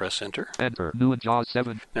 I'll press enter. Enter. New and JAWS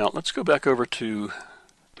 7. Now let's go back over to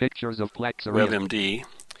Pictures of plaques. Psoriasis. WebMD.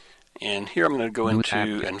 And here I'm going to go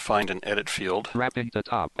into and find an edit field. Wrapping to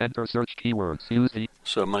top. Enter search keywords. Use the...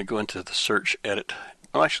 So I'm going to go into the search edit.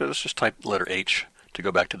 Oh, actually, let's just type the letter H to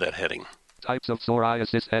go back to that heading. Types of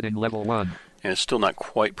psoriasis heading level 1. And it's still not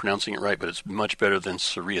quite pronouncing it right, but it's much better than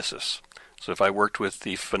psoriasis. So if I worked with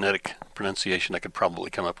the phonetic pronunciation, I could probably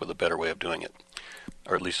come up with a better way of doing it.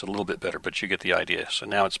 Or at least a little bit better, but you get the idea. So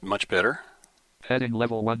now it's much better. Heading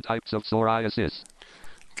level 1 types of psoriasis.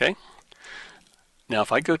 Okay. Now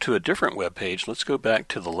if I go to a different web page, let's go back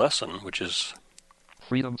to the lesson, which is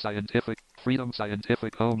Freedom Scientific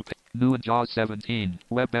home page. New and JAWS 17.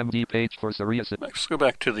 WebMD page for psoriasis. Let's go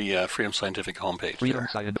back to the Freedom Scientific homepage. Freedom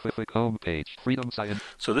Scientific homepage. Freedom Scientific.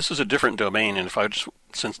 So this is a different domain, and if I just,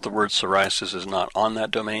 since the word psoriasis is not on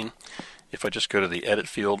that domain, if I just go to the edit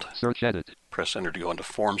field, search edit, press enter to go into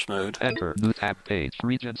forms mode, enter new tab page,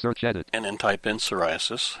 region search edit, and then type in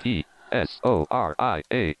psoriasis.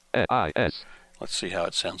 Psoriasis. Let's see how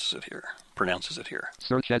it pronounces it here.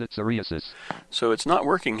 Search edit psoriasis. So it's not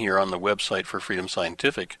working here on the website for Freedom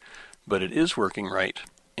Scientific, but it is working right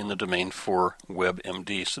in the domain for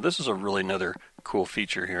WebMD. So this is a really another cool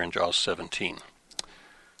feature here in JAWS 17.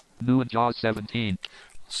 New in JAWS 17.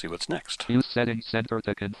 Let's see what's next. Use Settings Center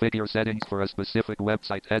to configure settings for a specific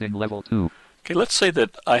website heading level 2. Okay, let's say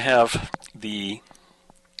that I have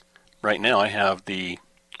right now I have the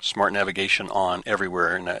Smart Navigation on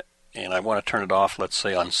everywhere, and I want to turn it off, let's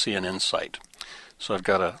say, on CNN site. So I've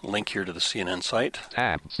got a link here to the CNN site.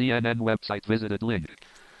 Tab, CNN website visited link.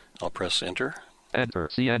 I'll press enter. Enter,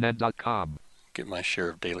 CNN.com. Get my share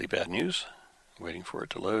of daily bad news. Waiting for it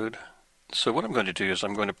to load. So what I'm going to do is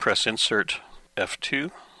I'm going to press insert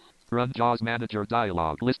F2. Run JAWS Manager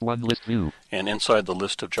dialog. List 1, list view. And inside the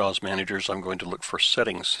list of JAWS managers, I'm going to look for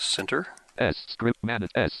Settings Center. S, Script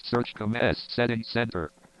Manager. S, Search Command. S, Settings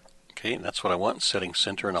Center. Okay, that's what I want, Settings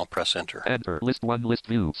Center, and I'll press enter. Enter. List 1, list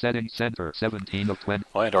view. Settings Center. 17 of 20.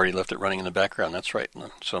 Oh, I had already left it running in the background. That's right.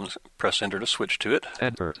 So I'm going to press enter to switch to it.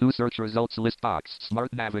 Enter. 2 search results list box.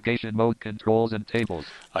 Smart navigation mode controls and tables.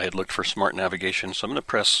 I had looked for Smart Navigation, so I'm going to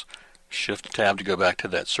press Shift Tab to go back to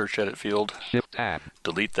that search edit field. Shift Tab.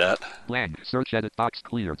 Delete that. Blank. Search edit box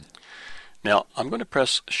cleared. Now, I'm going to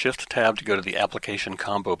press Shift Tab to go to the application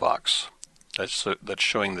combo box. That's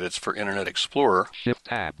showing that it's for Internet Explorer. Shift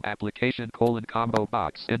Tab, Application combo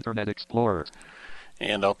box, Internet Explorer.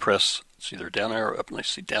 And I'll press, it's either down arrow, up, let's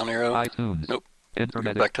see, down arrow. iTunes. Nope.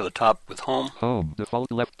 Internet. Go back to the top with Home. Home,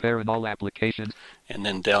 default left parent all applications. And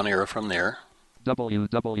then down arrow from there.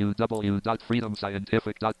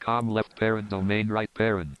 www.freedomscientific.com left parent domain right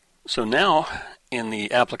parent. So now, in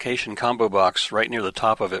the application combo box, right near the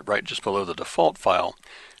top of it, right just below the default file,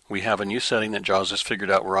 we have a new setting that JAWS has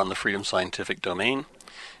figured out we're on the Freedom Scientific domain.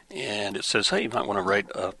 And it says, hey, you might want to write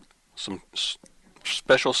some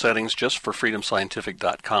special settings just for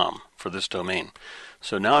freedomscientific.com for this domain.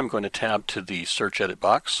 So now I'm going to tab to the search edit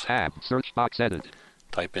box. Tab, search box edit.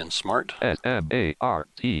 Type in SMART.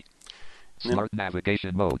 S-M-A-R-T. Smart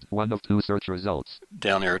navigation mode, 1 of 2 search results.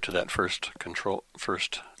 Down arrow to that first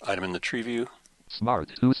item in the tree view.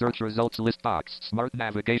 Smart, 2 search results list box. Smart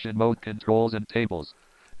navigation mode controls and tables.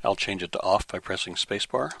 I'll change it to off by pressing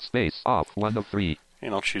spacebar. Space, off, 1 of 3.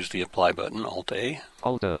 And I'll choose the apply button, Alt-A.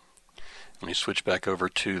 Alt-A. Let me switch back over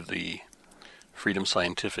to the Freedom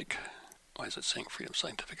Scientific. Why is it saying Freedom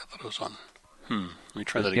Scientific? I thought it was on. Let me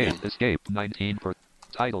try that again. Escape, 19 per.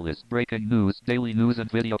 Title is Breaking News, Daily News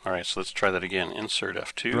and Video. Alright, so let's try that again. Insert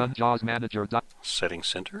F2. Run JAWS Manager. Settings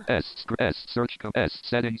Center. S, Search S,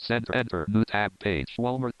 Settings Center. Enter, new tab page.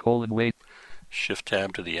 Walmart, wait. Shift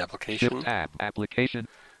Tab to the application. Shift Tab, Application.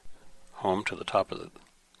 Home to the top of the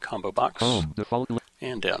combo box. Home, default.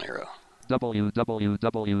 And down arrow.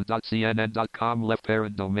 www.cnn.com left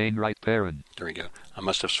parent domain right parent. There we go. I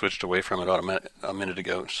must have switched away from it a minute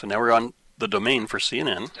ago. So now we're on the domain for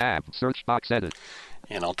CNN. Tab, search box edit.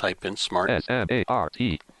 And I'll type in SMART.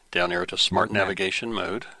 S-M-A-R-T. Down arrow to Smart Navigation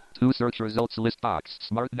Mode. 2 search results list box.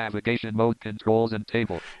 Smart navigation mode controls and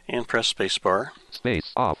table. And press spacebar.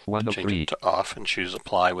 Space, off, 1 of 3. Change it to off and choose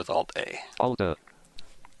apply with Alt-A. Alt-A.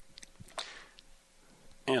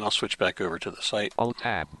 And I'll switch back over to the site.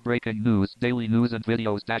 Alt-Tab, Breaking News, Daily News and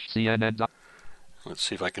Videos -CNN. Let's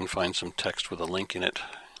see if I can find some text with a link in it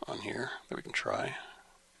on here that we can try.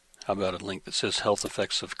 How about a link that says health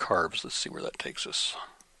effects of carbs? Let's see where that takes us.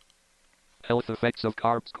 Health effects of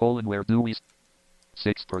carbs, where do we?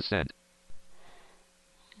 6%.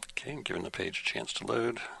 Okay, I'm giving the page a chance to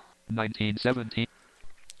load. 1917.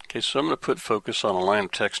 Okay, so I'm going to put focus on a line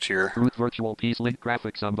of text here. Root virtual piece link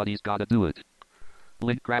graphic, somebody's gotta do it.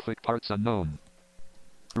 Link graphic parts unknown.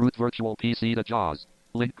 Root virtual PC to JAWS.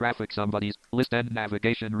 Link graphic, somebody's list and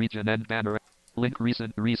navigation region and banner. Link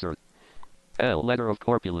recent research. L letter of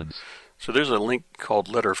corpulence. So there's a link called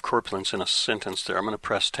letter of corpulence in a sentence there. I'm going to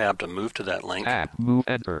press tab to move to that link. Tab, move,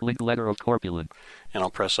 enter, link letter of corpulence. And I'll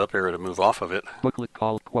press up arrow to move off of it. Booklet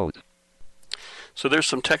called quote. So there's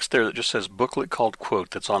some text there that just says booklet called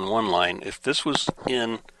quote that's on one line. If this was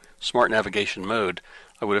in smart navigation mode,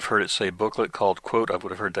 I would have heard it say booklet called quote. I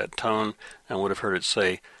would have heard that tone and would have heard it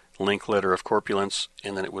say link letter of corpulence,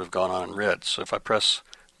 and then it would have gone on in red. So if I press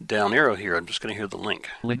down arrow here, I'm just going to hear the link.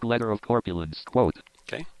 Link letter of corpulence, quote.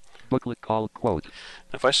 Okay. Booklet called quote.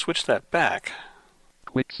 If I switch that back,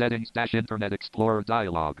 quick settings dash Internet Explorer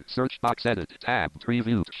dialog, search box edit, tab,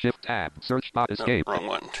 preview, shift tab, search box escape. No, wrong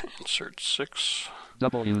one. Insert 6.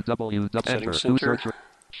 www. Enter, Settings to center. search,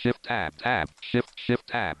 shift tab, shift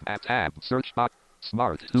tab, app tab, search box,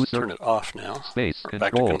 smart, to Let's turn search, it off now. space, Or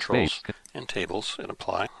back to control, controls space, and tables and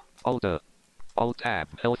apply. alt tab,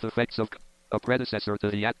 health effects of a predecessor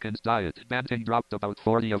to the Atkins diet. Banting dropped about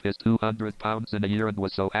 40 of his 200 pounds in a year and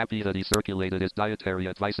was so happy that he circulated his dietary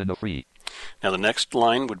advice in a free. Now the next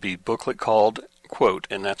line would be booklet called quote,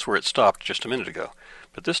 and that's where it stopped just a minute ago.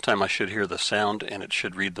 But this time I should hear the sound, and it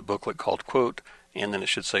should read the booklet called quote, and then it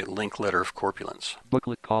should say link letter of corpulence.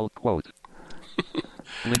 Booklet called quote.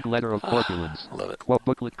 Link letter of corpulence. Love it. Quote,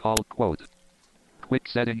 booklet called quote. Quick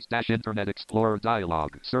settings dash Internet Explorer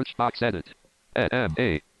dialog. Search box edit.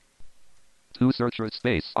 A. 2 searcher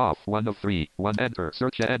space off 1 of 3. 1 enter.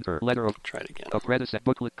 Search enter. Letter of Try it again. a predecessor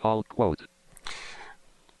booklet called quote.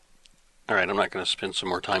 All right, I'm not going to spend some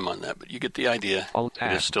more time on that, but you get the idea. Alt It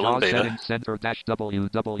tab. is still in JAWS beta. settings center dash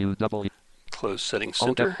www. Close settings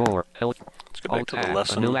Alt center. F4. Let's go back Alt to the tab.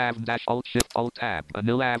 lesson. Anilav dash Alt Shift Alt tab.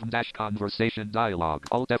 Anilav dash conversation dialog.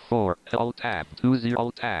 Alt F4. Alt tab. 20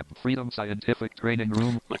 Alt tab. Freedom Scientific Training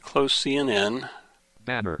Room. I'm going to close CNN.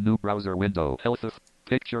 Banner. New browser window. Health of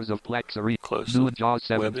pictures of Plexary. Close New the in JAWS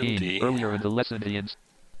 17. WebMD. Earlier in the lesson, the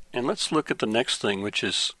And let's look at the next thing, which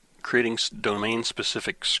is creating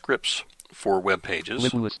domain-specific scripts for web pages.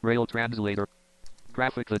 Libuist Braille Translator.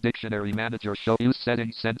 Graphic the Dictionary Manager show use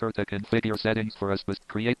settings center to configure settings for a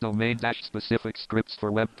create domain-specific scripts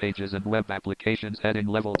for web pages and web applications heading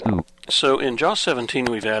level 2. So in JAWS 17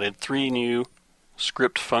 we've added 3 new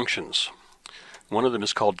script functions. One of them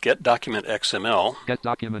is called getDocumentXML, Get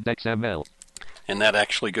document XML. and that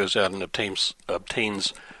actually goes out and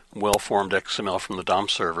obtains well-formed XML from the DOM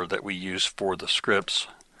server that we use for the scripts.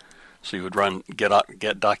 So you would run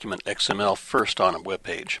getDocumentXML first on a web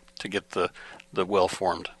page to get the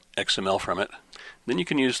well-formed XML from it. Then you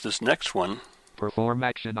can use this next one Perform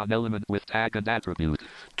action on element with tag and attribute.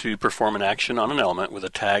 to perform an action on an element with a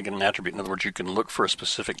tag and an attribute. In other words, you can look for a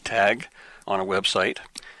specific tag on a website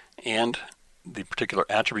and the particular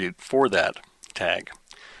attribute for that tag.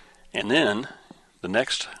 And then the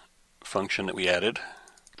next function that we added,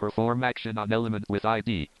 Perform action on element with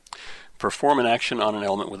ID. perform an action on an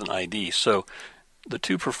element with an ID. So the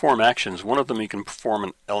two perform actions, one of them you can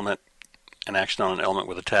perform an action on an element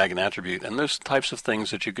with a tag and attribute, and those types of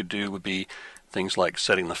things that you could do would be things like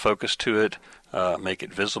setting the focus to it, make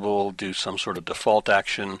it visible, do some sort of default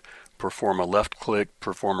action, perform a left click,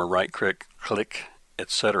 perform a right click,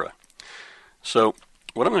 etc. So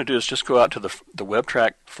what I'm going to do is just go out to the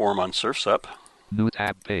WebTrack form on Surf's Up. New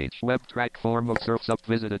tab page. WebTrack form of Surf's Up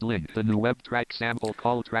visited link. The new WebTrack sample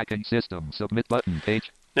call tracking system. Submit button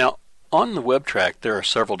page. Now, on the WebTrack, there are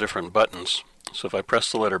several different buttons. So if I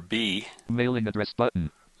press the letter B, Mailing address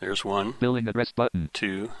button. there's 1, Billing address button.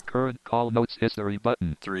 2, Current call notes history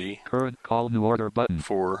button. 3, Current call new order button.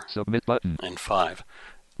 4, Submit button. and 5.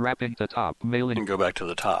 Wrapping the top. And Mailing. go back to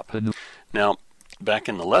the top. The new. Now, back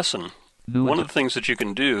in the lesson, New one of the things that you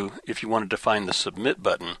can do if you wanted to find the submit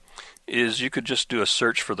button is you could just do a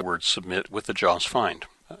search for the word submit with the JAWS find.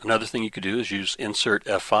 Another thing you could do is use insert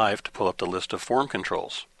F5 to pull up the list of form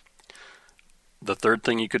controls. The third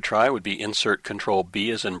thing you could try would be insert control B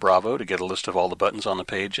as in Bravo to get a list of all the buttons on the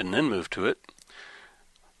page and then move to it.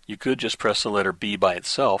 You could just press the letter B by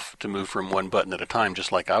itself to move from one button at a time,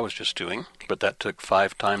 just like I was just doing, but that took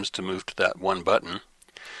 5 times to move to that one button.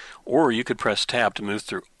 Or you could press Tab to move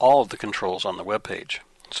through all of the controls on the web page.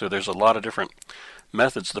 So there's a lot of different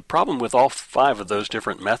methods. The problem with all 5 of those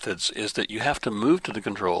different methods is that you have to move to the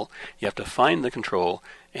control, you have to find the control,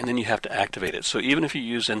 and then you have to activate it. So even if you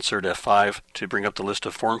use Insert F5 to bring up the list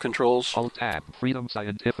of form controls, Alt-Tab, Freedom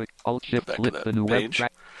Scientific, Alt-Shift, back to flip that the new page. web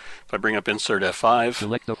track, If I bring up Insert F5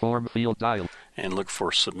 select the form field dial, and look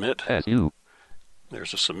for Submit, SU,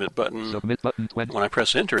 there's a Submit button. Submit button 20, When I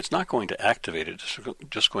press Enter, it's not going to activate it. It's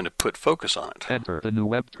just going to put focus on it. Enter the new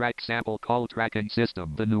web track sample call tracking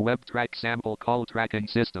system, the new web track sample call tracking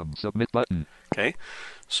system, Submit button, Okay,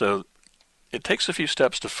 so it takes a few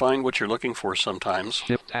steps to find what you're looking for sometimes.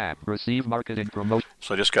 Shift Tab, Receive Marketing Promotion,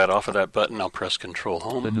 So I just got off of that button. I'll press Control the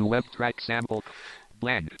Home. new web track sample,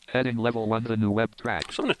 blank, heading level 1, the new web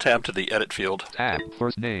track, So I'm going to tab to the Edit field tab,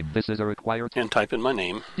 first name, this is a required, and type in my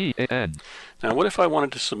name. D-A-N, Now, what if I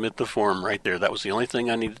wanted to submit the form right there? That was the only thing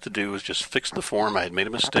I needed to do, was just fix the form. I had made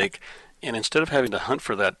a mistake, and instead of having to hunt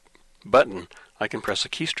for that button, I can press a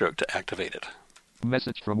keystroke to activate it.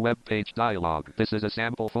 Message from web page dialog. This is a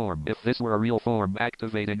sample form. If this were a real form,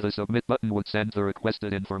 activating the submit button would send the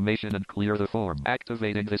requested information and clear the form.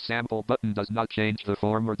 Activating this sample button does not change the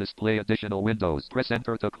form or display additional windows. Press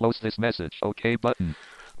enter to close this message. OK button.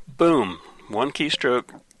 Boom! One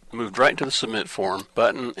keystroke moved right into the submit form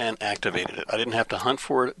button and activated it. I didn't have to hunt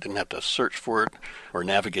for it, didn't have to search for it, or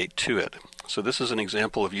navigate to it. So this is an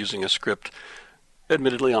example of using a script,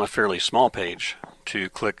 admittedly on a fairly small page, to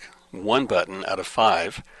click one button out of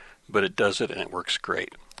 5, but it does it and it works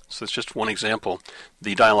great. So it's just one example.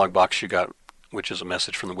 The dialog box you got, which is a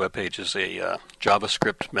message from the web page, is a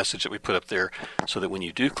JavaScript message that we put up there so that when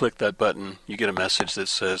you do click that button, you get a message that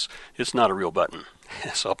says it's not a real button.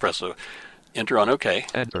 So I'll press enter on OK.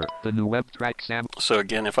 Enter the new web track sample. So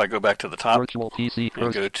again, if I go back to the top Virtual PC and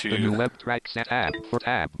cursor. go The new to, web track tab for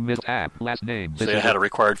tab mid tab last name. This say I is had a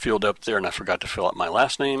required field up there and I forgot to fill out my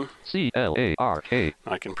last name, CLARK.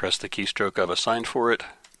 I can press the keystroke I've assigned for it.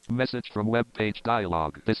 Message from web page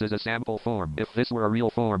dialog. This is a sample form. If this were a real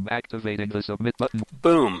form, activating the submit button.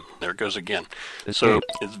 Boom! There it goes again. So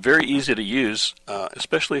it's very easy to use,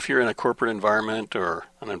 especially if you're in a corporate environment or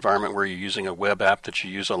an environment where you're using a web app that you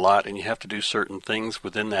use a lot and you have to do certain things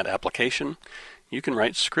within that application. You can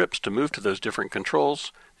write scripts to move to those different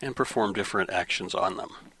controls and perform different actions on them.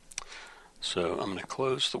 So I'm going to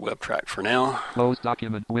close the web track for now. Close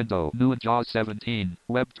document window. New in JAWS 17.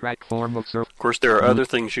 Web track form of surf. Of course, there are other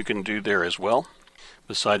things you can do there as well,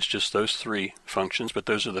 besides just those 3 functions, but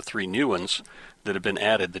those are the 3 new ones that have been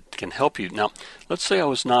added that can help you. Now, let's say I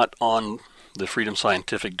was not on the Freedom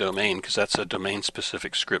Scientific domain, because that's a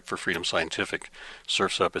domain-specific script for Freedom Scientific.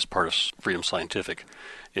 Surf's Up is part of Freedom Scientific.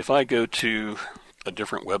 If I go to a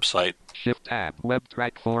different website, Shift tab. Web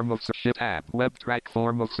track form of Shift tab. Web track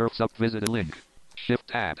form of Surf's Up. Visit a link. Shift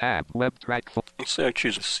tab. Web track form. let's say I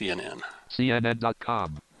choose CNN.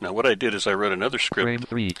 CNN.com. Now, what I did is I wrote another script Frame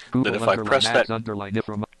 3. Google if I underline press ads that- underline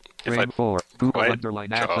iframa. if Frame I- 4. Google Quiet,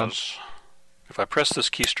 underline ads JAWS. If I press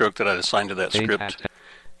this keystroke that I assigned to that Page script tab.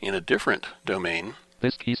 in a different domain,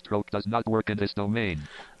 This keystroke does not work in this domain.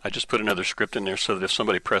 I just put another script in there so that if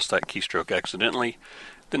somebody pressed that keystroke accidentally,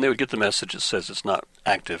 then they would get the message that says it's not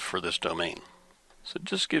active for this domain. So it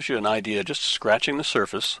just gives you an idea, just scratching the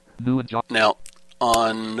surface. New in JAWS. Now,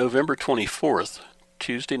 on November 24th,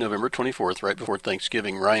 Tuesday, November 24th, right before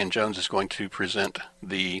Thanksgiving, Ryan Jones is going to present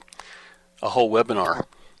a whole webinar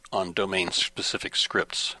on domain-specific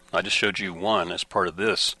scripts. I just showed you one as part of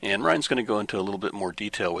this, and Ryan's going to go into a little bit more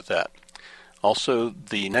detail with that. Also,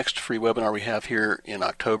 the next free webinar we have here in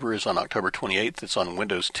October is on October 28th. It's on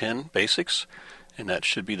Windows 10 Basics, and that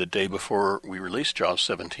should be the day before we release JAWS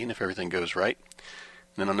 17 if everything goes right.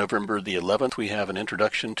 Then on November the 11th, we have an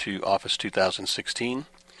introduction to Office 2016,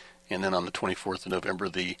 and then on the 24th of November,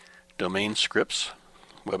 the Domain Scripts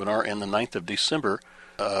webinar, and the 9th of December,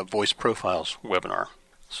 Voice Profiles webinar.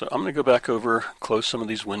 So I'm going to go back over, close some of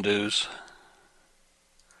these windows,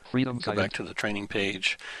 Freedom go back Science. to the training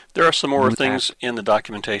page. There are some more New things in the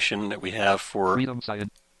documentation that we have for Freedom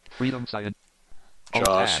Science. Freedom Science.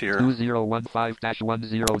 JAWS here.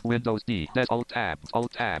 2015-10 Windows D. Alt tab.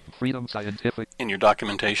 Alt tab. Freedom Scientific. in your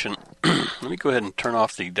documentation. Let me go ahead and turn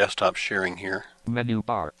off the desktop sharing here. Menu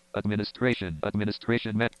bar. Administration.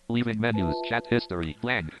 Administration. Leaving menus. Chat history.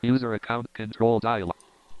 Blank. User account control dialog.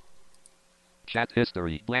 Chat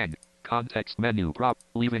history. Blank. Context menu. Prop.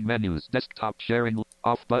 Leaving menus. Desktop sharing.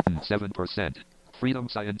 Off button. 7%. Freedom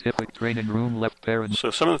Scientific Training Room. Left parent. So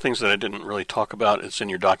some of the things that I didn't really talk about is in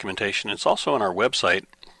your documentation. It's also on our website.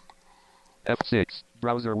 F6.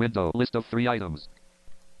 Browser window. List of 3 items.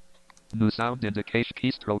 New sound indication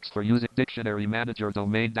keystrokes for using dictionary manager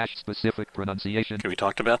domain-specific pronunciation. Okay, we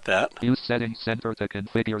talked about that. Use settings center to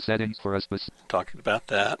configure settings for a specific. Talked about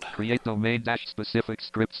that. Create domain-specific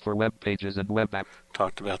scripts for web pages and web apps.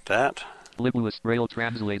 Talked about that. Liblouis Braille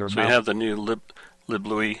translator. So we have the new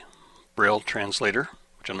Liblouis Braille translator,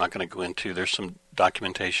 which I'm not going to go into. There's some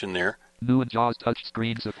documentation there. New JAWS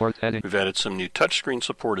touchscreen support heading. We've added some new touchscreen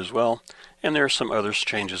support as well, and there are some other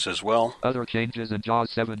changes as well. Other changes in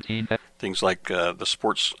JAWS 17. Things like the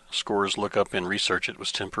sports scores lookup in Research It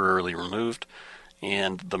was temporarily removed,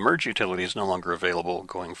 and the merge utility is no longer available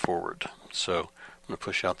going forward. So I'm going to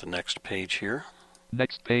push out the next page here.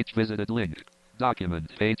 Next page visited link.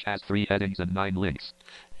 Document page has 3 headings and 9 links.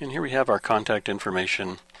 And here we have our contact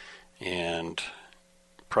information and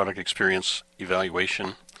product experience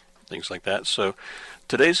evaluation, things like that. So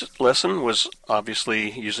today's lesson was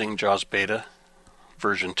obviously using JAWS Beta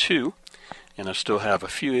version 2, and I still have a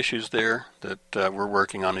few issues there that we're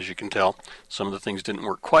working on, as you can tell. Some of the things didn't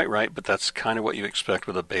work quite right, but that's kind of what you expect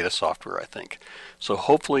with a beta software, I think. So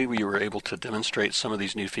hopefully we were able to demonstrate some of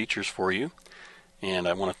these new features for you, and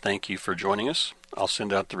I want to thank you for joining us. I'll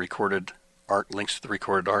send out the links to the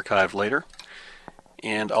recorded archive later.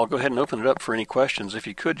 And I'll go ahead and open it up for any questions. If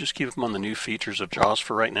you could, just keep them on the new features of JAWS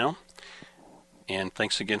for right now. And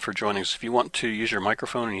thanks again for joining us. If you want to use your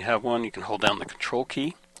microphone and you have one, you can hold down the control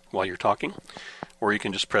key while you're talking, or you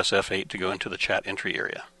can just press F8 to go into the chat entry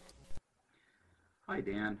area. Hi,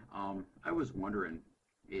 Dan. I was wondering,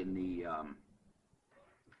 in the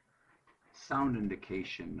sound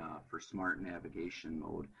indication for smart navigation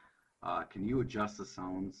mode, can you adjust the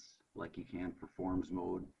sounds like you can for forms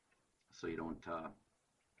mode so you don't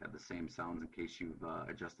have the same sounds in case you've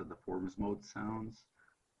adjusted the forms mode sounds?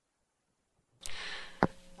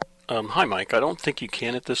 Hi, Mike. I don't think you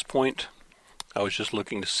can at this point. I was just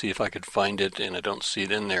looking to see if I could find it, and I don't see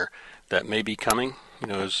it in there. That may be coming,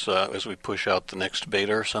 as we push out the next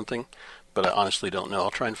beta or something, but I honestly don't know. I'll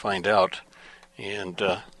try and find out, and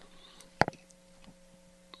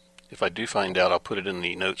if I do find out, I'll put it in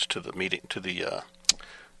the notes to the meeting, to the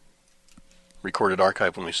recorded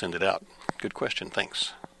archive when we send it out. Good question.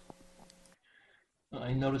 Thanks.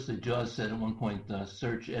 I noticed that JAWS said at one point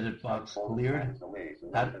search edit box cleared.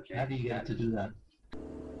 How do you get it to do that?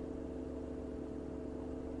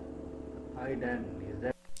 Hi Dan, is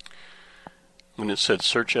that When it said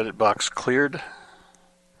search edit box cleared,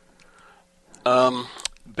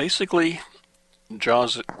 basically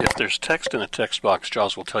JAWS, if there's text in a text box,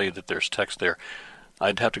 JAWS will tell you that there's text there.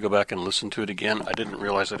 I'd have to go back and listen to it again. I didn't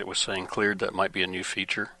realize that it was saying cleared. That might be a new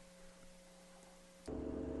feature.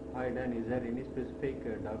 Hi Dan, is there any specific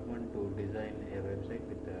document to design a website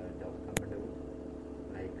with JAWS compatible?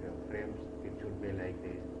 Like frames, it should be like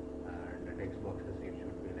this, and the text boxes, it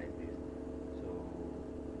should be like this. So,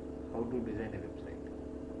 how to design a website?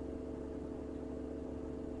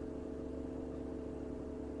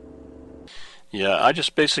 Yeah, I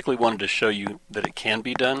just basically wanted to show you that it can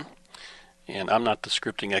be done, and I'm not the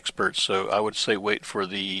scripting expert, so I would say wait for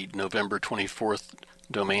the November 24th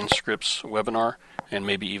Domain Scripts webinar, and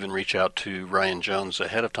maybe even reach out to Ryan Jones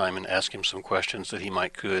ahead of time and ask him some questions that he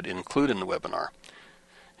could include in the webinar.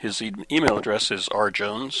 His email address is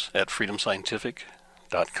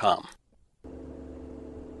rjones@freedomscientific.com.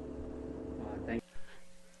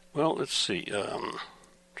 Well, let's see.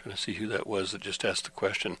 Trying to see who that was that just asked the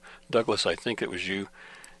question. Douglas, I think it was you.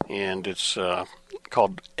 And it's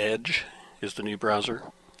called Edge is the new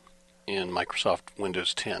browser in Microsoft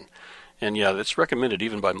Windows 10. And yeah, it's recommended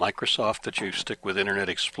even by Microsoft that you stick with Internet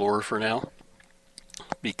Explorer for now,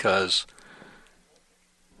 because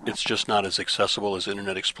it's just not as accessible as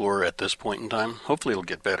Internet Explorer at this point in time. Hopefully it'll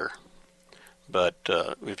get better. But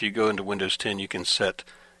if you go into Windows 10, you can set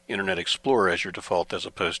Internet Explorer as your default as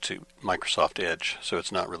opposed to Microsoft Edge, so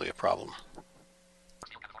it's not really a problem.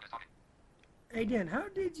 Hey Dan, how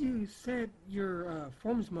did you set your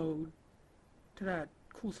forms mode to that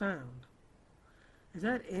cool sound? Is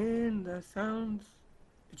that in the sounds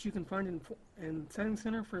that you can find in Settings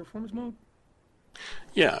Center for your forms mode?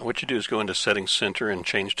 Yeah, what you do is go into Settings Center and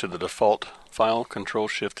change to the default file,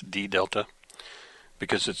 Control-Shift-D Delta,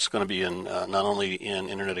 because it's going to be in not only in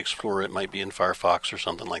Internet Explorer, it might be in Firefox or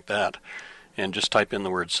something like that. And just type in the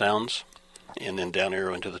word sounds, and then down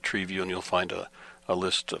arrow into the tree view, and you'll find a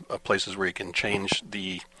list of places where you can change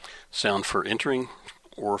the sound for entering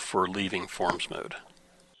or for leaving forms mode.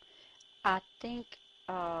 I think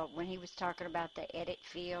when he was talking about the edit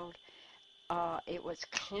field, it was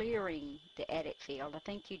clearing the edit field. I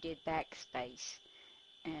think you did backspace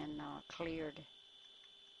and cleared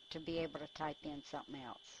to be able to type in something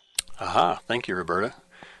else. Aha, thank you, Roberta.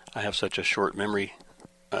 I have such a short memory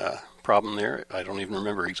problem there. I don't even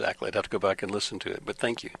remember exactly. I'd have to go back and listen to it, but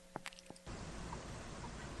thank you.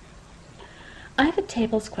 I have a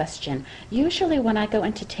tables question. Usually when I go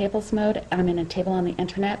into tables mode, I'm in a table on the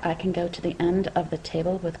internet, I can go to the end of the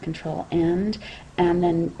table with Control End and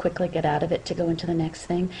then quickly get out of it to go into the next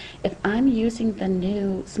thing. If I'm using the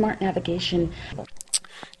new Smart Navigation...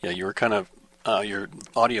 Yeah, you were kind of, your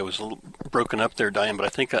audio was a little broken up there, Diane, but I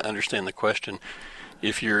think I understand the question.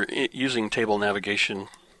 If you're using table navigation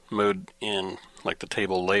mode in like the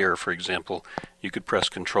table layer, for example, you could press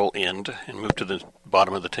Control End and move to the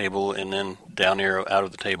bottom of the table, and then down arrow out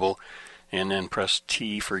of the table, and then press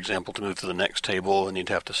T, for example, to move to the next table, and you'd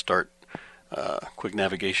have to start quick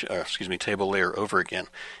navigation, table layer over again.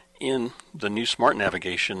 In the new Smart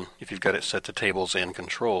Navigation, if you've got it set to tables and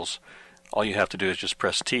controls, all you have to do is just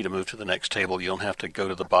press T to move to the next table. You don't have to go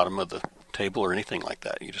to the bottom of the table or anything like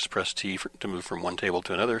that. You just press T to move from one table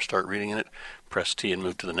to another, start reading in it, press T and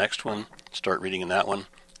move to the next one, start reading in that one,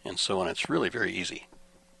 and so on. It's really very easy.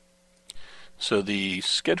 So the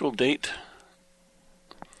scheduled date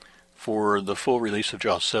for the full release of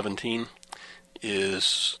JAWS 17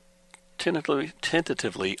 is tentatively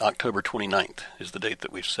October 29th is the date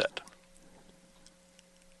that we've set.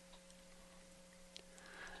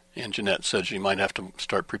 And Jeanette says you might have to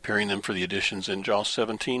start preparing them for the additions in JAWS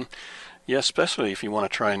 17. Yeah, especially if you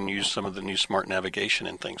want to try and use some of the new Smart Navigation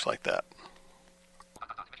and things like that.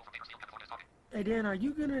 Hey Dan, are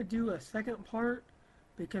you going to do a second part?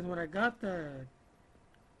 Because when I got the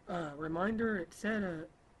reminder, it said,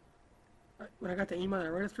 when I got the email that I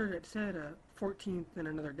registered, it said 14th and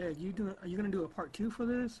another day. Are you going to do a part 2 for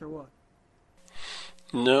this, or what?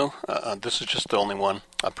 No, this is just the only one.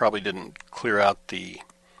 I probably didn't clear out the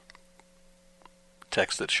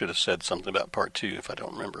text that should have said something about part 2 if I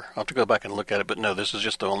don't remember. I'll have to go back and look at it, but no, this is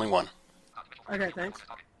just the only one. Okay, thanks.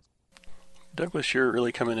 Douglas, you're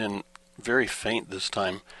really coming in very faint this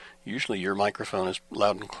time. Usually your microphone is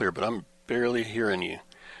loud and clear, but I'm barely hearing you.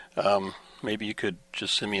 Maybe you could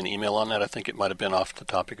just send me an email on that. I think it might have been off the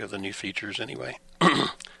topic of the new features anyway.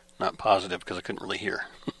 Not positive because I couldn't really hear.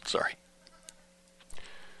 Sorry.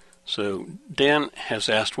 So Dan has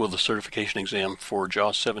asked, will the certification exam for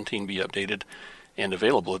JAWS 17 be updated and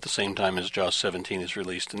available at the same time as JAWS 17 is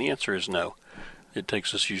released? And the answer is no. It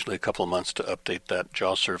takes us usually a couple of months to update that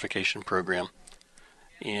JAWS certification program.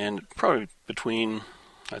 And probably between,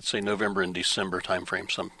 I'd say, November and December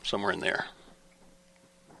timeframe, somewhere in there.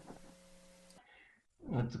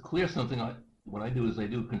 To clear something, what I do is I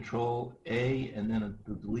do Control A and then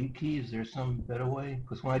the delete key. Is there some better way?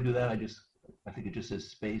 Because when I do that, I think it just says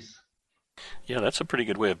space. Yeah, that's a pretty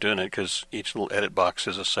good way of doing it because each little edit box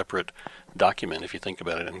is a separate document if you think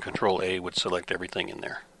about it, and Control A would select everything in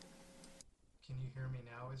there. Can you hear me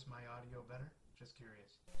now? Is my audio better? Just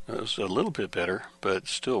curious. It's a little bit better, but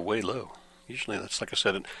still way low. Usually, that's like I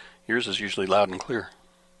said, yours is usually loud and clear.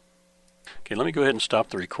 Okay, let me go ahead and stop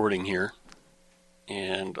the recording here,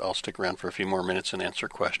 and I'll stick around for a few more minutes and answer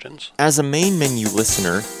questions. As a main menu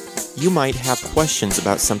listener, you might have questions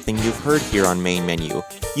about something you've heard here on Main Menu.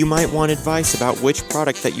 You might want advice about which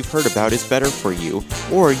product that you've heard about is better for you,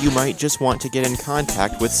 or you might just want to get in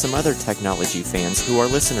contact with some other technology fans who are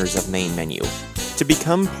listeners of Main Menu. To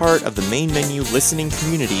become part of the Main Menu listening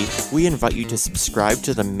community, we invite you to subscribe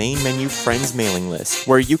to the Main Menu Friends mailing list,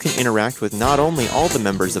 where you can interact with not only all the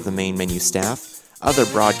members of the Main Menu staff, other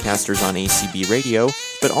broadcasters on ACB Radio,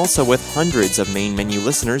 but also with hundreds of Main Menu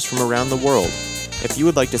listeners from around the world. If you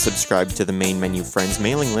would like to subscribe to the Main Menu Friends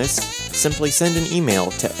mailing list, simply send an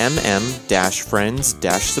email to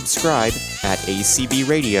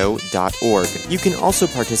mm-friends-subscribe@acbradio.org. You can also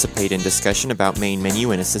participate in discussion about Main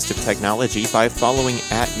Menu and assistive technology by following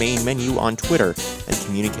 @MainMenu on Twitter and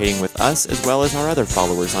communicating with us as well as our other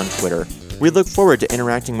followers on Twitter. We look forward to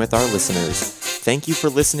interacting with our listeners. Thank you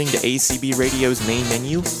for listening to ACB Radio's Main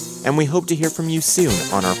Menu, and we hope to hear from you soon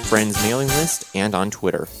on our Friends mailing list and on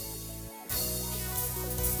Twitter.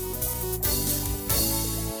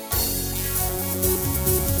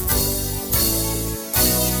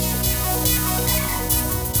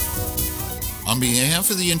 On behalf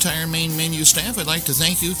of the entire Main Menu staff, I'd like to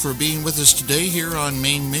thank you for being with us today here on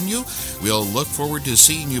Main Menu. We'll look forward to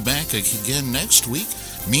seeing you back again next week.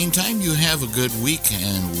 Meantime, you have a good week,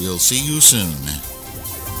 and we'll see you soon.